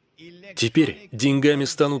 Теперь деньгами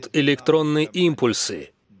станут электронные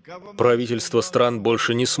импульсы. Правительства стран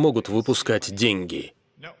больше не смогут выпускать деньги.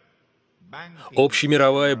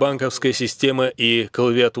 Общемировая банковская система и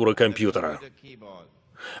клавиатура компьютера.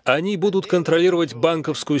 Они будут контролировать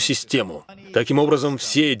банковскую систему. Таким образом,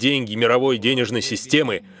 все деньги мировой денежной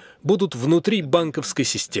системы будут внутри банковской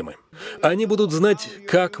системы. Они будут знать,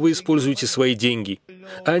 как вы используете свои деньги.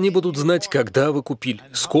 Они будут знать, когда вы купили,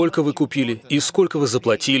 сколько вы купили и сколько вы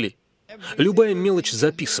заплатили. Любая мелочь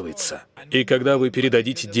записывается. И когда вы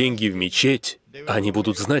передадите деньги в мечеть, они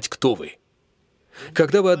будут знать, кто вы.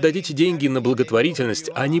 Когда вы отдадите деньги на благотворительность,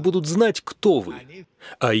 они будут знать, кто вы.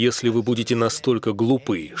 А если вы будете настолько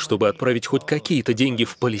глупы, чтобы отправить хоть какие-то деньги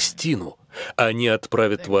в Палестину, они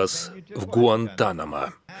отправят вас в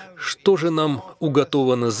Гуантанамо. Что же нам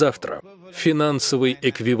уготовано завтра? Финансовый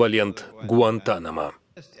эквивалент Гуантанамо.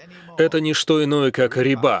 Это не что иное, как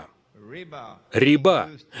риба. Риба,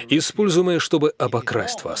 используемая, чтобы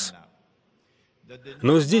обокрасть вас.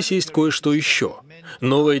 Но здесь есть кое-что еще.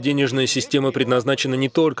 Новая денежная система предназначена не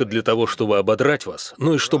только для того, чтобы ободрать вас,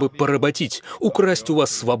 но и чтобы поработить, украсть у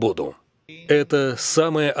вас свободу. Это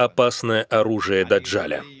самое опасное оружие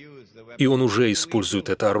Даджаля. И он уже использует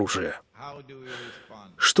это оружие.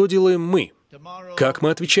 Что делаем мы? Как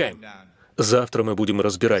мы отвечаем? Завтра мы будем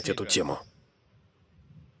разбирать эту тему.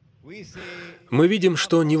 Мы видим,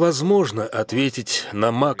 что невозможно ответить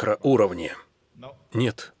на макроуровне.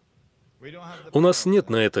 Нет. У нас нет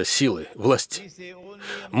на это силы, власти.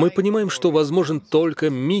 Мы понимаем, что возможен только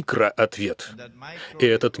микроответ. И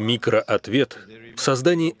этот микроответ в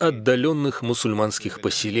создании отдаленных мусульманских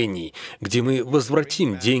поселений, где мы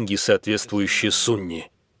возвратим деньги, соответствующие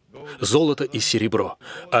сунне. Золото и серебро.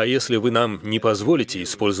 А если вы нам не позволите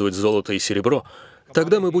использовать золото и серебро,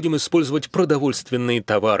 тогда мы будем использовать продовольственные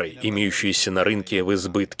товары, имеющиеся на рынке в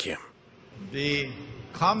избытке.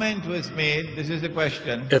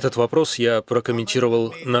 Этот вопрос я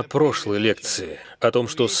прокомментировал на прошлой лекции о том,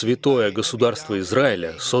 что святое государство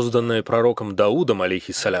Израиля, созданное пророком Даудом,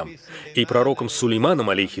 алейхиссалям, и пророком Сулейманом,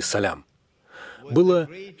 алейхиссалям, было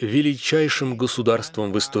величайшим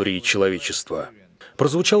государством в истории человечества.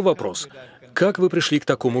 Прозвучал вопрос: как вы пришли к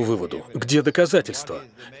такому выводу? Где доказательства?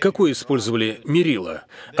 Какое использовали мерило?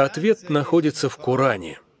 Ответ находится в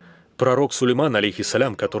Коране. Пророк Сулейман,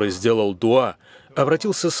 алейхиссалям, который сделал дуа,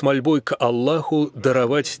 обратился с мольбой к Аллаху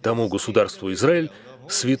даровать тому государству Израиль,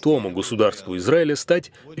 святому государству Израиля,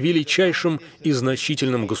 стать величайшим и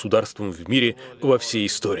значительным государством в мире во всей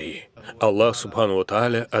истории. Аллах, субхану ва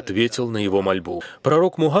тааля, ответил на его мольбу.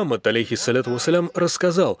 Пророк Мухаммад, алейхиссаляту вассалям,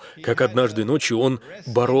 рассказал, как однажды ночью он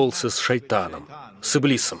боролся с шайтаном, с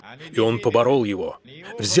Иблисом, и он поборол его,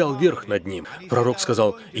 взял верх над ним. Пророк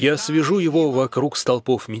сказал: «Я свяжу его вокруг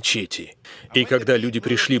столпов мечети». И когда люди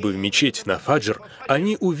пришли бы в мечеть на фаджр,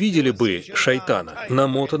 они увидели бы шайтана,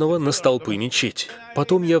 намотанного на столпы мечети.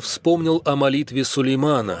 «Потом я вспомнил о молитве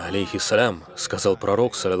Сулеймана, алейхиссалям», сказал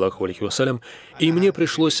пророк, саллаллаху алейхи вассалям, «и мне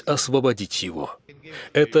пришлось освободить его».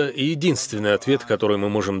 Это единственный ответ, который мы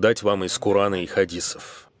можем дать вам из Корана и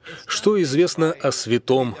хадисов. Что известно о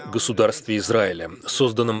святом государстве Израиля,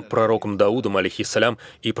 созданном пророком Даудом, алейхиссалям,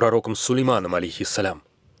 и пророком Сулейманом, алейхиссалям?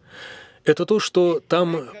 Это то, что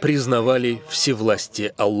там признавали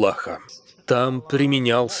всевластие Аллаха. Там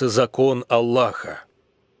применялся закон Аллаха.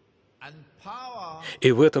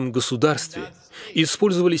 И в этом государстве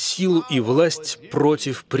использовали силу и власть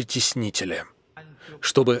против притеснителя,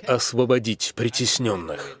 чтобы освободить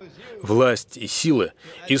притесненных. Власть и сила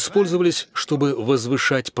использовались, чтобы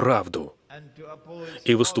возвышать правду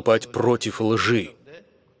и выступать против лжи,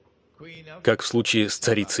 как в случае с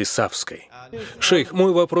царицей Савской. Шейх,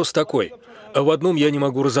 мой вопрос такой. В одном я не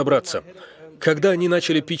могу разобраться. Когда они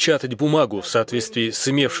начали печатать бумагу в соответствии с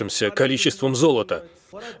имевшимся количеством золота,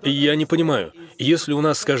 я не понимаю, если у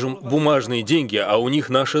нас, скажем, бумажные деньги, а у них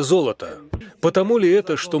наше золото, потому ли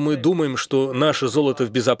это, что мы думаем, что наше золото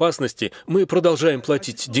в безопасности, мы продолжаем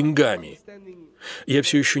платить деньгами? Я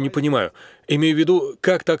все еще не понимаю. Имею в виду,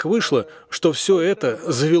 как так вышло, что все это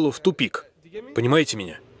завело в тупик. Понимаете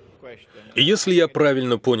меня? И если я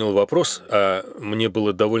правильно понял вопрос, а мне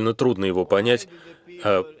было довольно трудно его понять,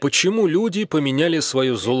 почему люди поменяли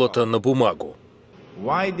свое золото на бумагу?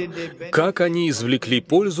 Как они извлекли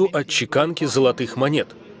пользу от чеканки золотых монет?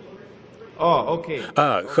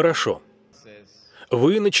 Хорошо.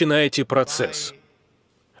 Вы начинаете процесс.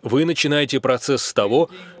 Вы начинаете процесс с того,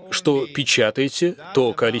 что печатаете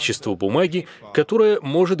то количество бумаги, которое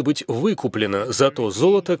может быть выкуплено за то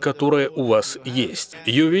золото, которое у вас есть.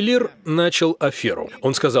 Ювелир начал аферу.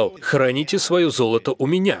 Он сказал: «Храните свое золото у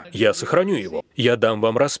меня, я сохраню его, я дам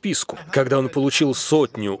вам расписку». Когда он получил 100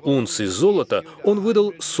 унций золота, он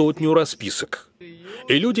выдал 100 расписок.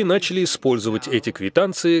 И люди начали использовать эти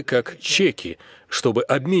квитанции как чеки, чтобы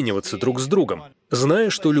обмениваться друг с другом, зная,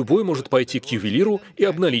 что любой может пойти к ювелиру и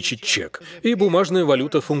обналичить чек. И бумажная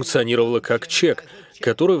валюта функционировала как чек,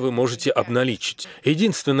 который вы можете обналичить.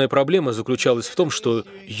 Единственная проблема заключалась в том, что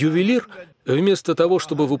ювелир, вместо того,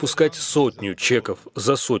 чтобы выпускать 100 чеков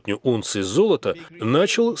за 100 унций золота,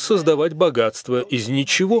 начал создавать богатство из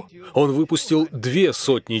ничего. Он выпустил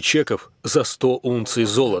 200 чеков за 100 унций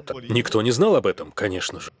золота. Никто не знал об этом,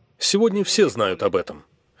 конечно же. Сегодня все знают об этом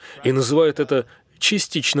и называют это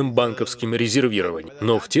частичным банковским резервированием.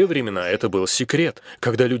 Но в те времена это был секрет.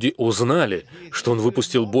 Когда люди узнали, что он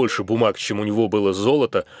выпустил больше бумаг, чем у него было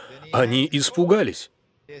золота, они испугались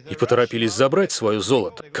и поторопились забрать свое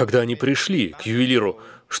золото. Когда они пришли к ювелиру,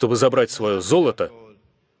 чтобы забрать свое золото,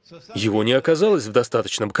 его не оказалось в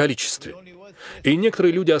достаточном количестве. И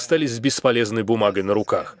некоторые люди остались с бесполезной бумагой на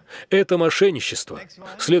руках. Это мошенничество.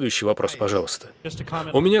 Следующий вопрос, пожалуйста.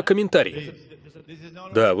 У меня комментарий.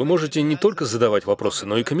 Да, вы можете не только задавать вопросы,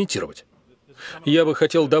 но и комментировать. Я бы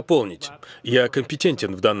хотел дополнить. Я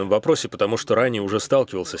компетентен в данном вопросе, потому что ранее уже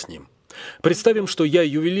сталкивался с ним. Представим, что я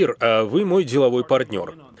ювелир, а вы мой деловой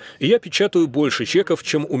партнер. И я печатаю больше чеков,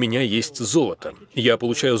 чем у меня есть золото. Я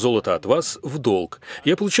получаю золото от вас в долг.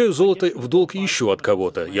 Я получаю золото в долг еще от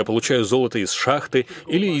кого-то. Я получаю золото из шахты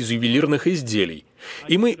или из ювелирных изделий.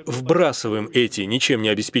 И мы вбрасываем эти ничем не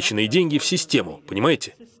обеспеченные деньги в систему,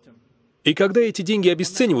 понимаете? И когда эти деньги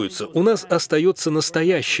обесцениваются, у нас остается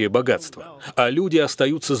настоящее богатство, а люди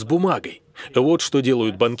остаются с бумагой. Вот что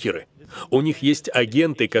делают банкиры. У них есть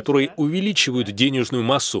агенты, которые увеличивают денежную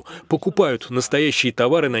массу, покупают настоящие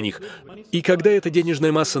товары на них, и когда эта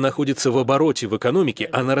денежная масса находится в обороте в экономике,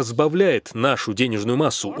 она разбавляет нашу денежную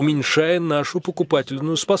массу, уменьшая нашу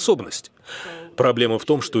покупательную способность. Проблема в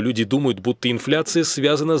том, что люди думают, будто инфляция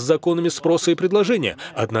связана с законами спроса и предложения.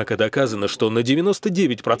 Однако доказано, что на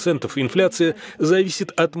 99% инфляция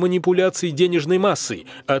зависит от манипуляций денежной массой,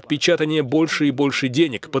 от печатания больше и больше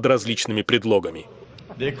денег под различными предлогами.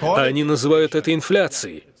 Они называют это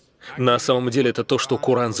инфляцией. На самом деле это то, что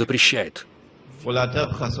Коран запрещает.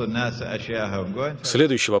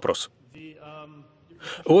 Следующий вопрос.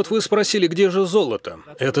 Вот вы спросили, где же золото?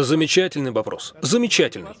 Это замечательный вопрос.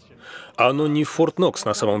 Замечательный. Оно не в Форт Нокс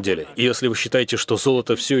на самом деле. Если вы считаете, что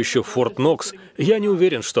золото все еще в Форт Нокс, я не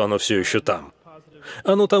уверен, что оно все еще там.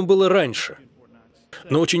 Оно там было раньше.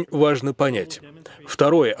 Но очень важно понять.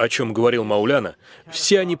 Второе, о чем говорил Мауляна,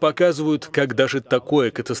 все они показывают, как даже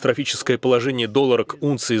такое катастрофическое положение доллара к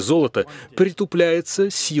унции золота притупляется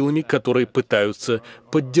силами, которые пытаются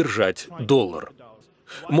поддержать доллар.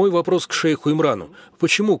 Мой вопрос к шейху Имрану.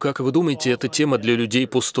 Почему, как вы думаете, эта тема для людей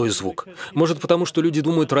пустой звук? Может, потому что люди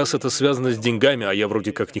думают, раз это связано с деньгами, а я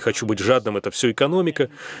вроде как не хочу быть жадным, это все экономика?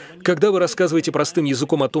 Когда вы рассказываете простым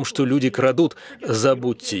языком о том, что люди крадут,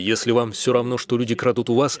 забудьте, если вам все равно, что люди крадут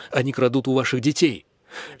у вас, они крадут у ваших детей.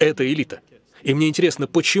 Это элита. И мне интересно,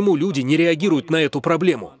 почему люди не реагируют на эту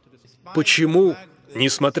проблему? Почему,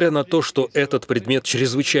 несмотря на то, что этот предмет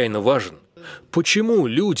чрезвычайно важен, почему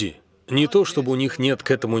люди... Не то, чтобы у них нет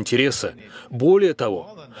к этому интереса. Более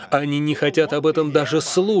того, они не хотят об этом даже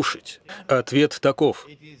слушать. Ответ таков.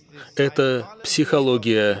 Это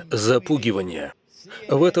психология запугивания.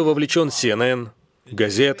 В это вовлечен CNN,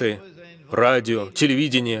 газеты, радио,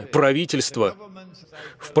 телевидение, правительство.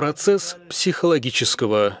 В процесс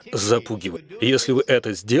психологического запугивания. Если вы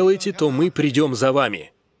это сделаете, то мы придем за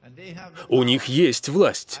вами. У них есть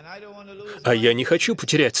власть. А я не хочу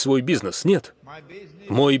потерять свой бизнес, нет.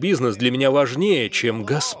 Мой бизнес для меня важнее, чем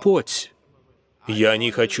Господь. Я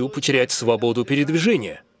не хочу потерять свободу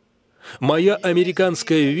передвижения. Моя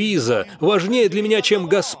американская виза важнее для меня, чем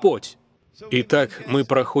Господь. Итак, мы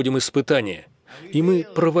проходим испытание. И мы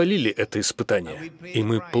провалили это испытание. И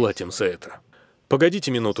мы платим за это.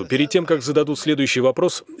 Погодите минуту. Перед тем, как зададут следующий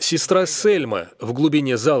вопрос, сестра Сельма в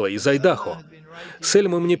глубине зала из Айдахо.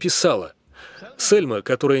 Сельма мне писала. Сельма,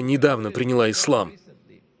 которая недавно приняла ислам.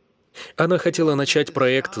 Она хотела начать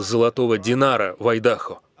проект золотого динара в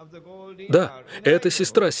Айдахо. Да, это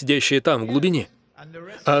сестра, сидящая там, в глубине.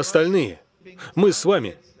 А остальные, мы с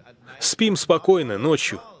вами, спим спокойно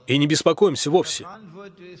ночью и не беспокоимся вовсе.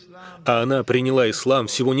 А она приняла ислам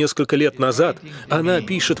всего несколько лет назад. Она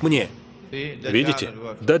пишет мне. Видите,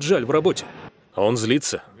 Даджаль в работе. Он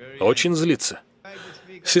злится, очень злится.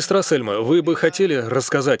 Сестра Сельма, вы бы хотели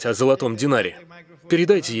рассказать о золотом динаре?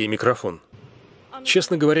 Передайте ей микрофон.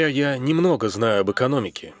 Честно говоря, я немного знаю об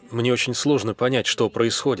экономике. Мне очень сложно понять, что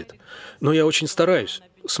происходит. Но я очень стараюсь.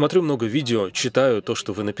 Смотрю много видео, читаю то,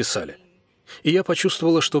 что вы написали. И я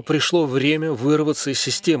почувствовала, что пришло время вырваться из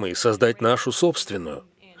системы и создать нашу собственную.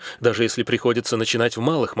 Даже если приходится начинать в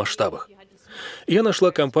малых масштабах. Я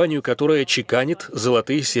нашла компанию, которая чеканит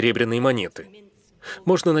золотые и серебряные монеты.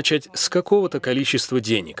 Можно начать с какого-то количества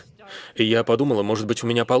денег. И я подумала, может быть, у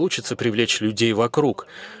меня получится привлечь людей вокруг.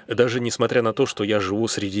 Даже несмотря на то, что я живу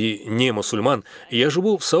среди не-мусульман, я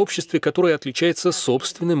живу в сообществе, которое отличается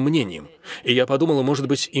собственным мнением. И я подумала, может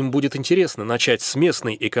быть, им будет интересно начать с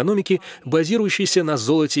местной экономики, базирующейся на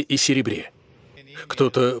золоте и серебре.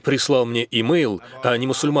 Кто-то прислал мне имейл о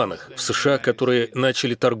немусульманах в США, которые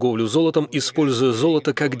начали торговлю золотом, используя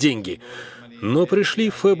золото как деньги. Но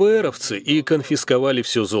пришли ФБРовцы и конфисковали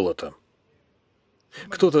все золото.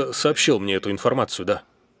 Кто-то сообщил мне эту информацию, да.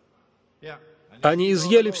 Они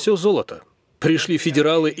изъяли все золото. Пришли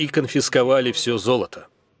федералы и конфисковали все золото.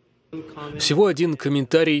 Всего один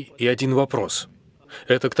комментарий и один вопрос.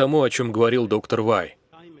 Это к тому, о чем говорил доктор Вай.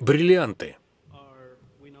 Бриллианты.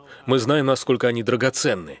 Мы знаем, насколько они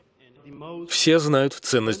драгоценны. Все знают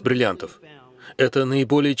ценность бриллиантов. Это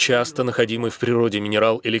наиболее часто находимый в природе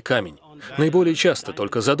минерал или камень. Наиболее часто,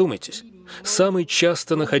 только задумайтесь. Самый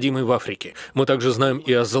часто находимый в Африке. Мы также знаем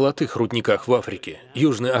и о золотых рудниках в Африке,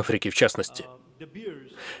 Южной Африке в частности.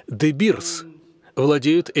 De Beers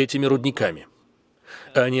владеют этими рудниками.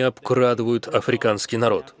 Они обкрадывают африканский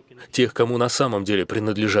народ, тех, кому на самом деле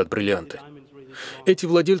принадлежат бриллианты. Эти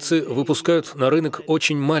владельцы выпускают на рынок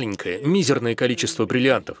очень маленькое, мизерное количество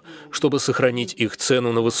бриллиантов, чтобы сохранить их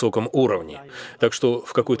цену на высоком уровне. Так что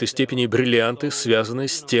в какой-то степени бриллианты связаны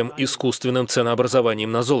с тем искусственным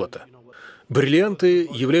ценообразованием на золото. Бриллианты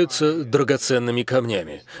являются драгоценными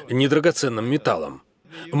камнями, не драгоценным металлом.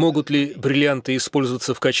 Могут ли бриллианты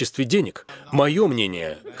использоваться в качестве денег? Мое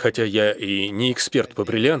мнение, хотя я и не эксперт по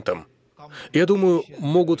бриллиантам, я думаю,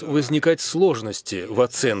 могут возникать сложности в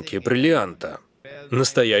оценке бриллианта.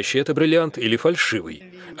 настоящий это бриллиант или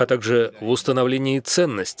фальшивый, а также в установлении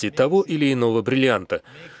ценности того или иного бриллианта,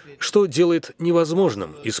 что делает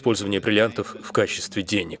невозможным использование бриллиантов в качестве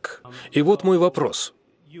денег. И вот мой вопрос.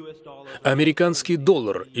 Американский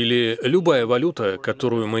доллар или любая валюта,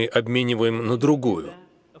 которую мы обмениваем на другую.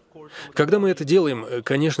 Когда мы это делаем,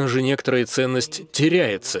 конечно же, некоторая ценность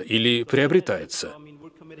теряется или приобретается.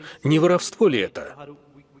 Не воровство ли это?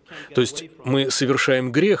 То есть мы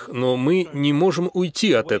совершаем грех, но мы не можем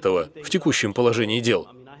уйти от этого в текущем положении дел.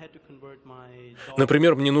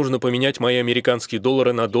 Например, мне нужно поменять мои американские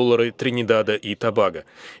доллары на доллары Тринидада и Тобаго.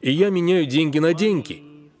 И я меняю деньги на деньги.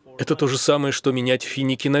 Это то же самое, что менять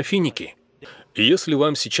финики на финики. Если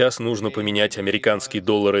вам сейчас нужно поменять американские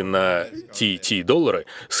доллары на TT-доллары,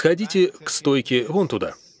 сходите к стойке вон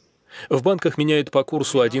туда. В банках меняют по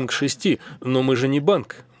курсу 1 к 6, но мы же не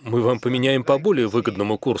банк. Мы вам поменяем по более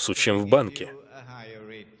выгодному курсу, чем в банке.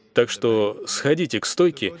 Так что сходите к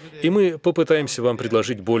стойке, и мы попытаемся вам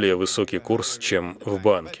предложить более высокий курс, чем в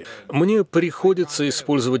банке. Мне приходится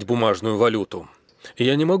использовать бумажную валюту.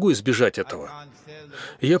 Я не могу избежать этого.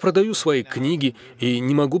 Я продаю свои книги и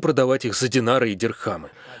не могу продавать их за динары и дирхамы.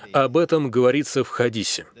 Об этом говорится в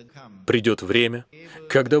хадисе. Придет время,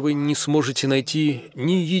 когда вы не сможете найти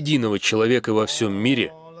ни единого человека во всем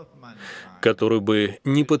мире, который бы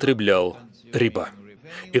не потреблял риба.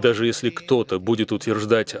 И даже если кто-то будет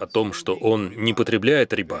утверждать о том, что он не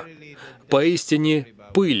потребляет риба, поистине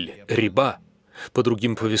пыль риба, по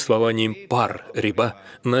другим повествованиям пар риба,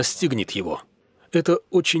 настигнет его. Это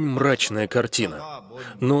очень мрачная картина.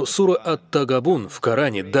 Но сура Ат-Тагабун в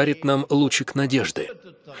Коране дарит нам лучик надежды.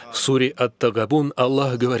 В суре Ат-Тагабун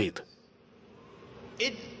Аллах говорит: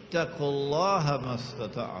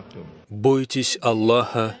 «Бойтесь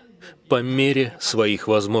Аллаха по мере своих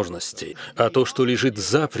возможностей, а то, что лежит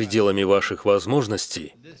за пределами ваших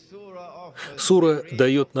возможностей». Сура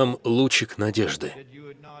дает нам лучик надежды,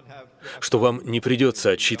 что вам не придется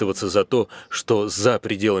отчитываться за то, что за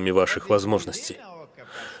пределами ваших возможностей.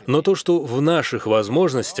 Но то, что в наших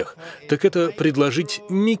возможностях, так это предложить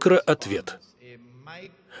микроответ.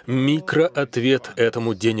 Микроответ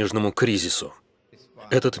этому денежному кризису.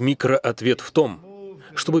 Этот микроответ в том,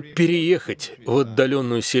 чтобы переехать в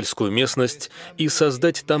отдаленную сельскую местность и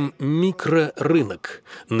создать там микрорынок,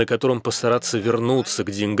 на котором постараться вернуться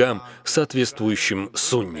к деньгам, соответствующим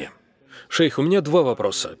сунне. Шейх, у меня два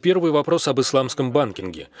вопроса. Первый вопрос об исламском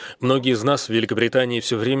банкинге. Многие из нас в Великобритании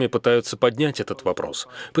все время пытаются поднять этот вопрос,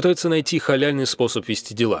 пытаются найти халяльный способ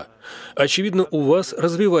вести дела. Очевидно, у вас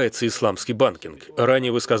развивается исламский банкинг.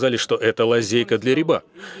 Ранее вы сказали, что это лазейка для риба.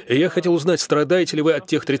 И я хотел узнать, страдаете ли вы от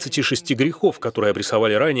тех 36 грехов, которые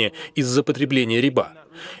обрисовали ранее из-за потребления риба?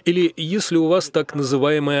 Или есть ли у вас так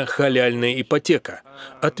называемая халяльная ипотека?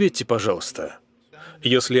 Ответьте, пожалуйста.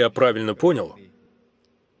 Если я правильно понял,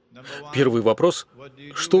 первый вопрос: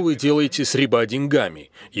 что вы делаете с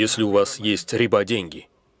риба-деньгами, если у вас есть риба-деньги?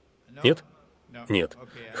 Нет? Нет.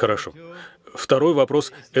 Хорошо. Второй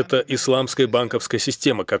вопрос – это исламская банковская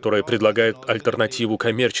система, которая предлагает альтернативу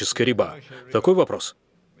коммерческой риба. Такой вопрос?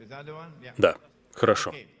 Да.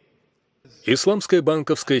 Хорошо. Исламская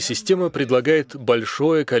банковская система предлагает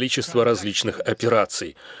большое количество различных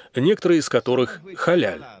операций, некоторые из которых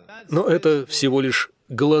халяль. Но это всего лишь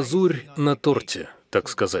глазурь на торте, так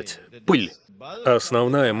сказать, пыль.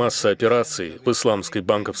 Основная масса операций в исламской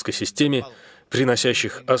банковской системе,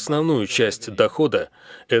 приносящих основную часть дохода,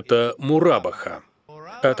 это мурабаха.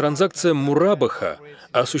 А транзакция мурабаха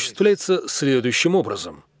осуществляется следующим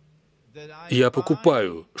образом. Я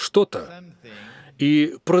покупаю что-то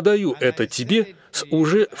и продаю это тебе с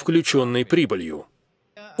уже включенной прибылью.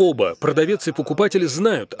 Оба, продавец и покупатель,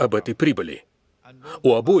 знают об этой прибыли.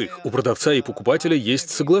 У обоих, у продавца и покупателя,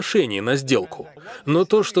 есть соглашение на сделку. Но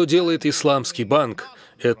то, что делает исламский банк,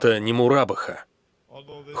 это не мурабаха.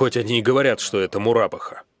 Хоть они и говорят, что это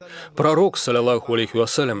мурабаха. Пророк, саллаллаху алейхи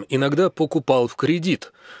вассалям, иногда покупал в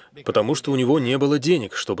кредит, потому что у него не было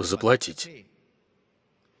денег, чтобы заплатить.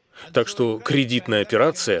 Так что кредитная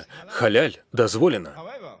операция, халяль, дозволена.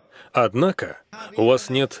 Однако у вас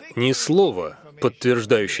нет ни слова,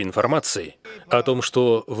 подтверждающей информации о том,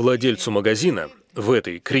 что владельцу магазина в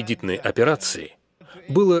этой кредитной операции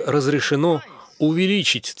было разрешено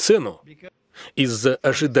увеличить цену из-за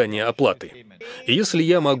ожидания оплаты. Если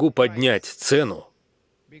я могу поднять цену,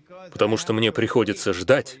 потому что мне приходится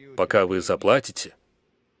ждать, пока вы заплатите,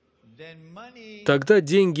 тогда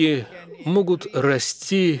деньги могут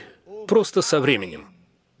расти просто со временем.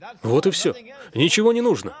 Вот и все. Ничего не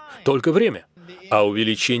нужно, только время. А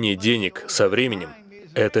увеличение денег со временем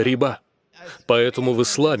 – это риба. Поэтому в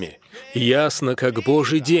исламе ясно как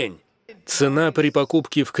Божий день цена при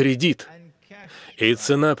покупке в кредит И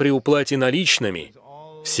цена при уплате наличными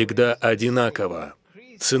всегда одинакова.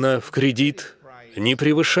 Цена в кредит не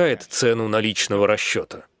превышает цену наличного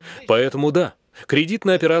расчета. Поэтому да,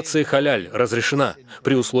 кредитная операция халяль разрешена,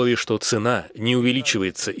 при условии, что цена не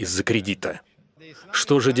увеличивается из-за кредита.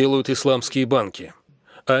 Что же делают исламские банки?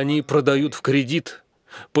 Они продают в кредит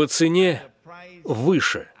по цене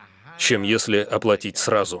выше, чем если оплатить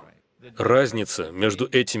сразу. Разница между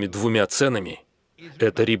этими двумя ценами –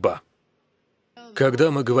 это риба.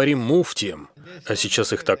 Когда мы говорим муфтиям, а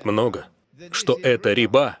сейчас их так много, что это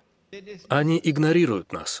риба, они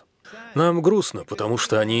игнорируют нас. Нам грустно, потому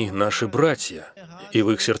что они наши братья, и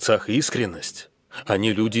в их сердцах искренность.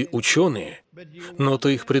 Они люди ученые, но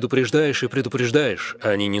ты их предупреждаешь и предупреждаешь, а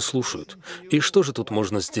они не слушают. И что же тут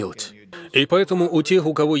можно сделать? И поэтому у тех,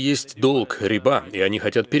 у кого есть долг, риба, и они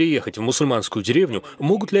хотят переехать в мусульманскую деревню,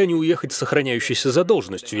 могут ли они уехать с сохраняющейся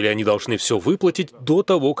задолженностью, или они должны все выплатить до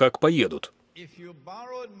того, как поедут?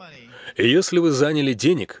 И если вы заняли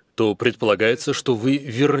денег, то предполагается, что вы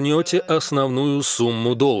вернете основную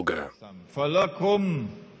сумму долга.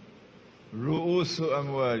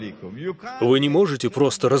 Вы не можете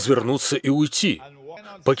просто развернуться и уйти.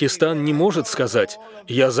 Пакистан не может сказать: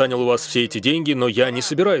 «Я занял у вас все эти деньги, но я не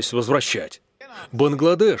собираюсь возвращать».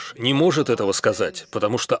 Бангладеш не может этого сказать,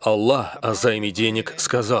 потому что Аллах о займе денег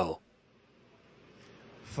сказал.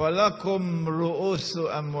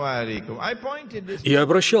 Я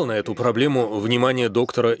обращал на эту проблему внимание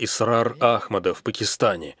доктора Исрар Ахмада в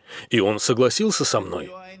Пакистане, и он согласился со мной,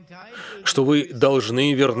 что вы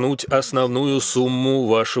должны вернуть основную сумму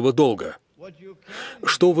вашего долга.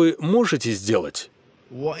 Что вы можете сделать?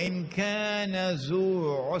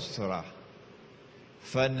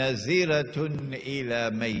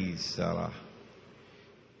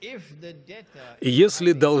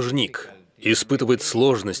 Если должник испытывает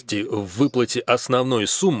сложности в выплате основной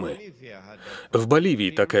суммы, в Боливии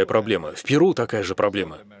такая проблема, в Перу такая же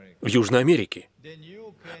проблема, в Южной Америке,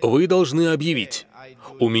 вы должны объявить: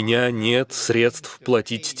 «У меня нет средств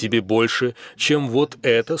платить тебе больше, чем вот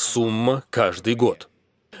эта сумма каждый год».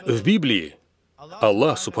 В Библии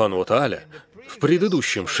Аллах, субхану ва тааля, в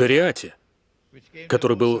предыдущем шариате,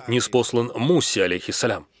 который был ниспослан Мусе,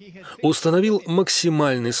 алейхиссалям, установил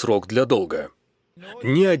максимальный срок для долга.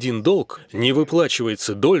 Ни один долг не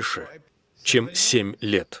выплачивается дольше, чем 7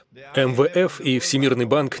 лет. МВФ и Всемирный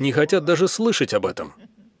банк не хотят даже слышать об этом.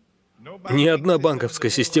 Ни одна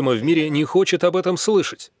банковская система в мире не хочет об этом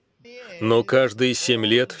слышать. Но каждые 7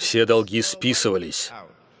 лет все долги списывались.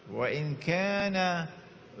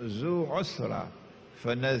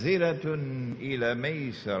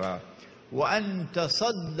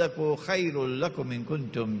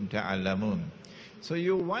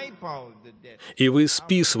 И вы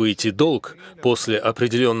списываете долг после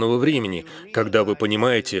определенного времени, когда вы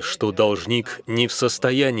понимаете, что должник не в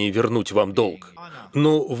состоянии вернуть вам долг.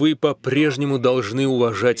 Но вы по-прежнему должны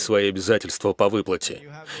уважать свои обязательства по выплате.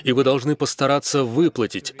 И вы должны постараться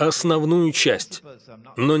выплатить основную часть,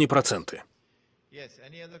 но не проценты.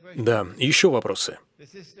 Да, еще вопросы.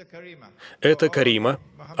 Это Карима.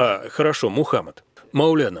 Хорошо, Мухаммад.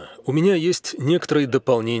 Мауляна, у меня есть некоторые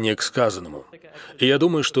дополнения к сказанному. И я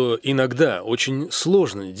думаю, что иногда очень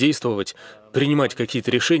сложно действовать, принимать какие-то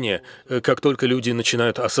решения, как только люди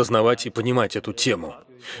начинают осознавать и понимать эту тему.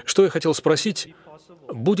 Что я хотел спросить,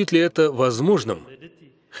 будет ли это возможным?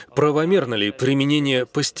 Правомерно ли применение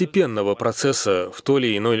постепенного процесса в той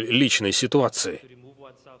или иной личной ситуации,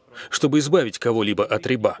 чтобы избавить кого-либо от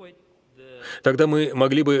риба? Тогда мы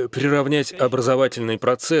могли бы приравнять образовательный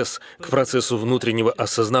процесс к процессу внутреннего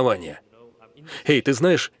осознавания. «Эй, ты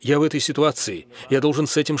знаешь, я в этой ситуации, я должен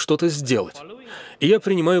с этим что-то сделать». И я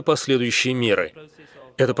принимаю последующие меры.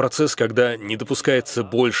 Это процесс, когда не допускается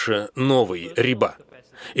больше новый риба.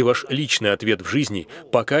 И ваш личный ответ в жизни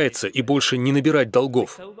 – покаяться и больше не набирать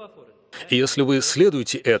долгов. И если вы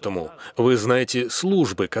следуете этому, вы знаете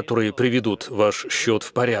службы, которые приведут ваш счет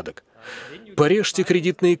в порядок. Порежьте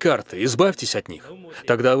кредитные карты, избавьтесь от них.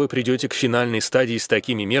 Тогда вы придете к финальной стадии с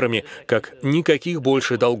такими мерами, как никаких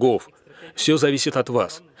больше долгов. Все зависит от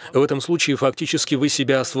вас. В этом случае фактически вы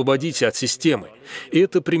себя освободите от системы. И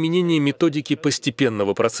это применение методики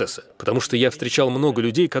постепенного процесса. Потому что я встречал много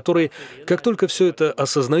людей, которые, как только все это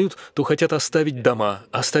осознают, то хотят оставить дома,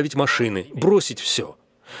 оставить машины, бросить все.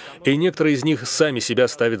 И некоторые из них сами себя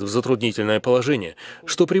ставят в затруднительное положение,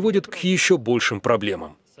 что приводит к еще большим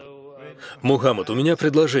проблемам. Мухаммад, у меня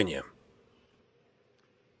предложение.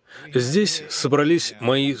 Здесь собрались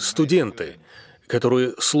мои студенты,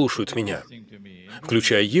 которые слушают меня,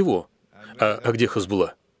 включая его. А где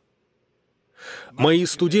Хазбулла? Мои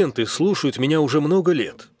студенты слушают меня уже много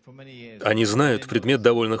лет. Они знают предмет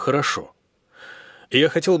довольно хорошо. И я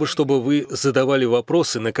хотел бы, чтобы вы задавали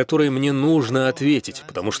вопросы, на которые мне нужно ответить,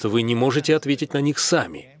 потому что вы не можете ответить на них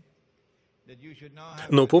сами.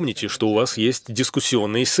 Но помните, что у вас есть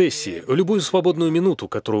дискуссионные сессии. В любую свободную минуту,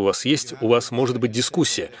 которая у вас может быть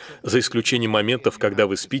дискуссия, за исключением моментов, когда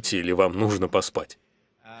вы спите или вам нужно поспать.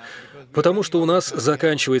 Потому что у нас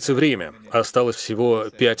заканчивается время. Осталось всего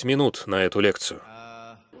 5 минут на эту лекцию.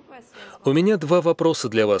 У меня 2 вопроса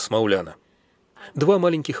для вас, Мауляна. 2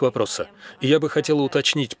 маленьких вопроса. Я бы хотела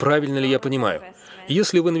уточнить, правильно ли я понимаю.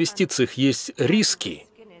 Если в инвестициях есть риски,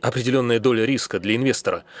 определенная доля риска для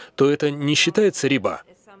инвестора, то это не считается риба.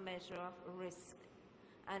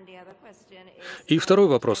 И второй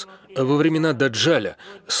вопрос. Во времена Даджаля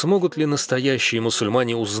смогут ли настоящие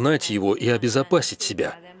мусульмане узнать его и обезопасить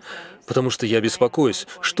себя? Потому что я беспокоюсь,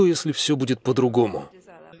 что если все будет по-другому?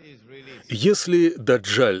 Если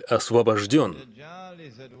Даджаль освобожден,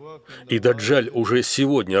 и Даджаль уже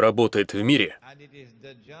сегодня работает в мире,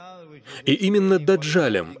 и именно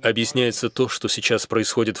Даджалем объясняется то, что сейчас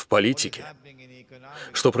происходит в политике,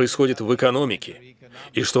 что происходит в экономике,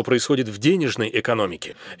 и что происходит в денежной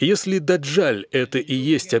экономике. Если Даджаль — это и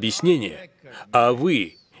есть объяснение, а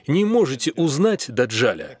вы не можете узнать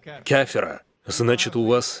Даджаля, кафира, значит, у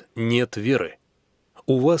вас нет веры.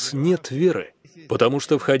 У вас нет веры. Потому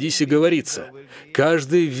что в хадисе говорится,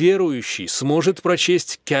 каждый верующий сможет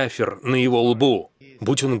прочесть кафир на его лбу,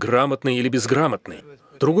 будь он грамотный или безграмотный.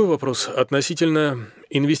 Другой вопрос относительно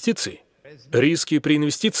инвестиций. Риски при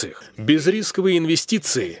инвестициях. Безрисковые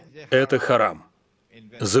инвестиции — это харам.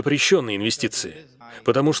 Запрещенные инвестиции.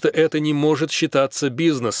 Потому что это не может считаться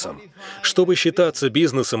бизнесом. Чтобы считаться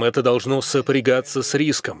бизнесом, это должно сопрягаться с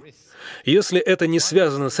риском. Если это не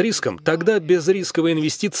связано с риском, тогда безрисковая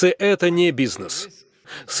инвестиция — это не бизнес.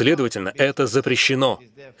 Следовательно, это запрещено.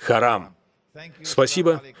 Харам.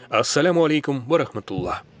 Спасибо. Ассаляму алейкум ва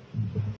рахматуллах.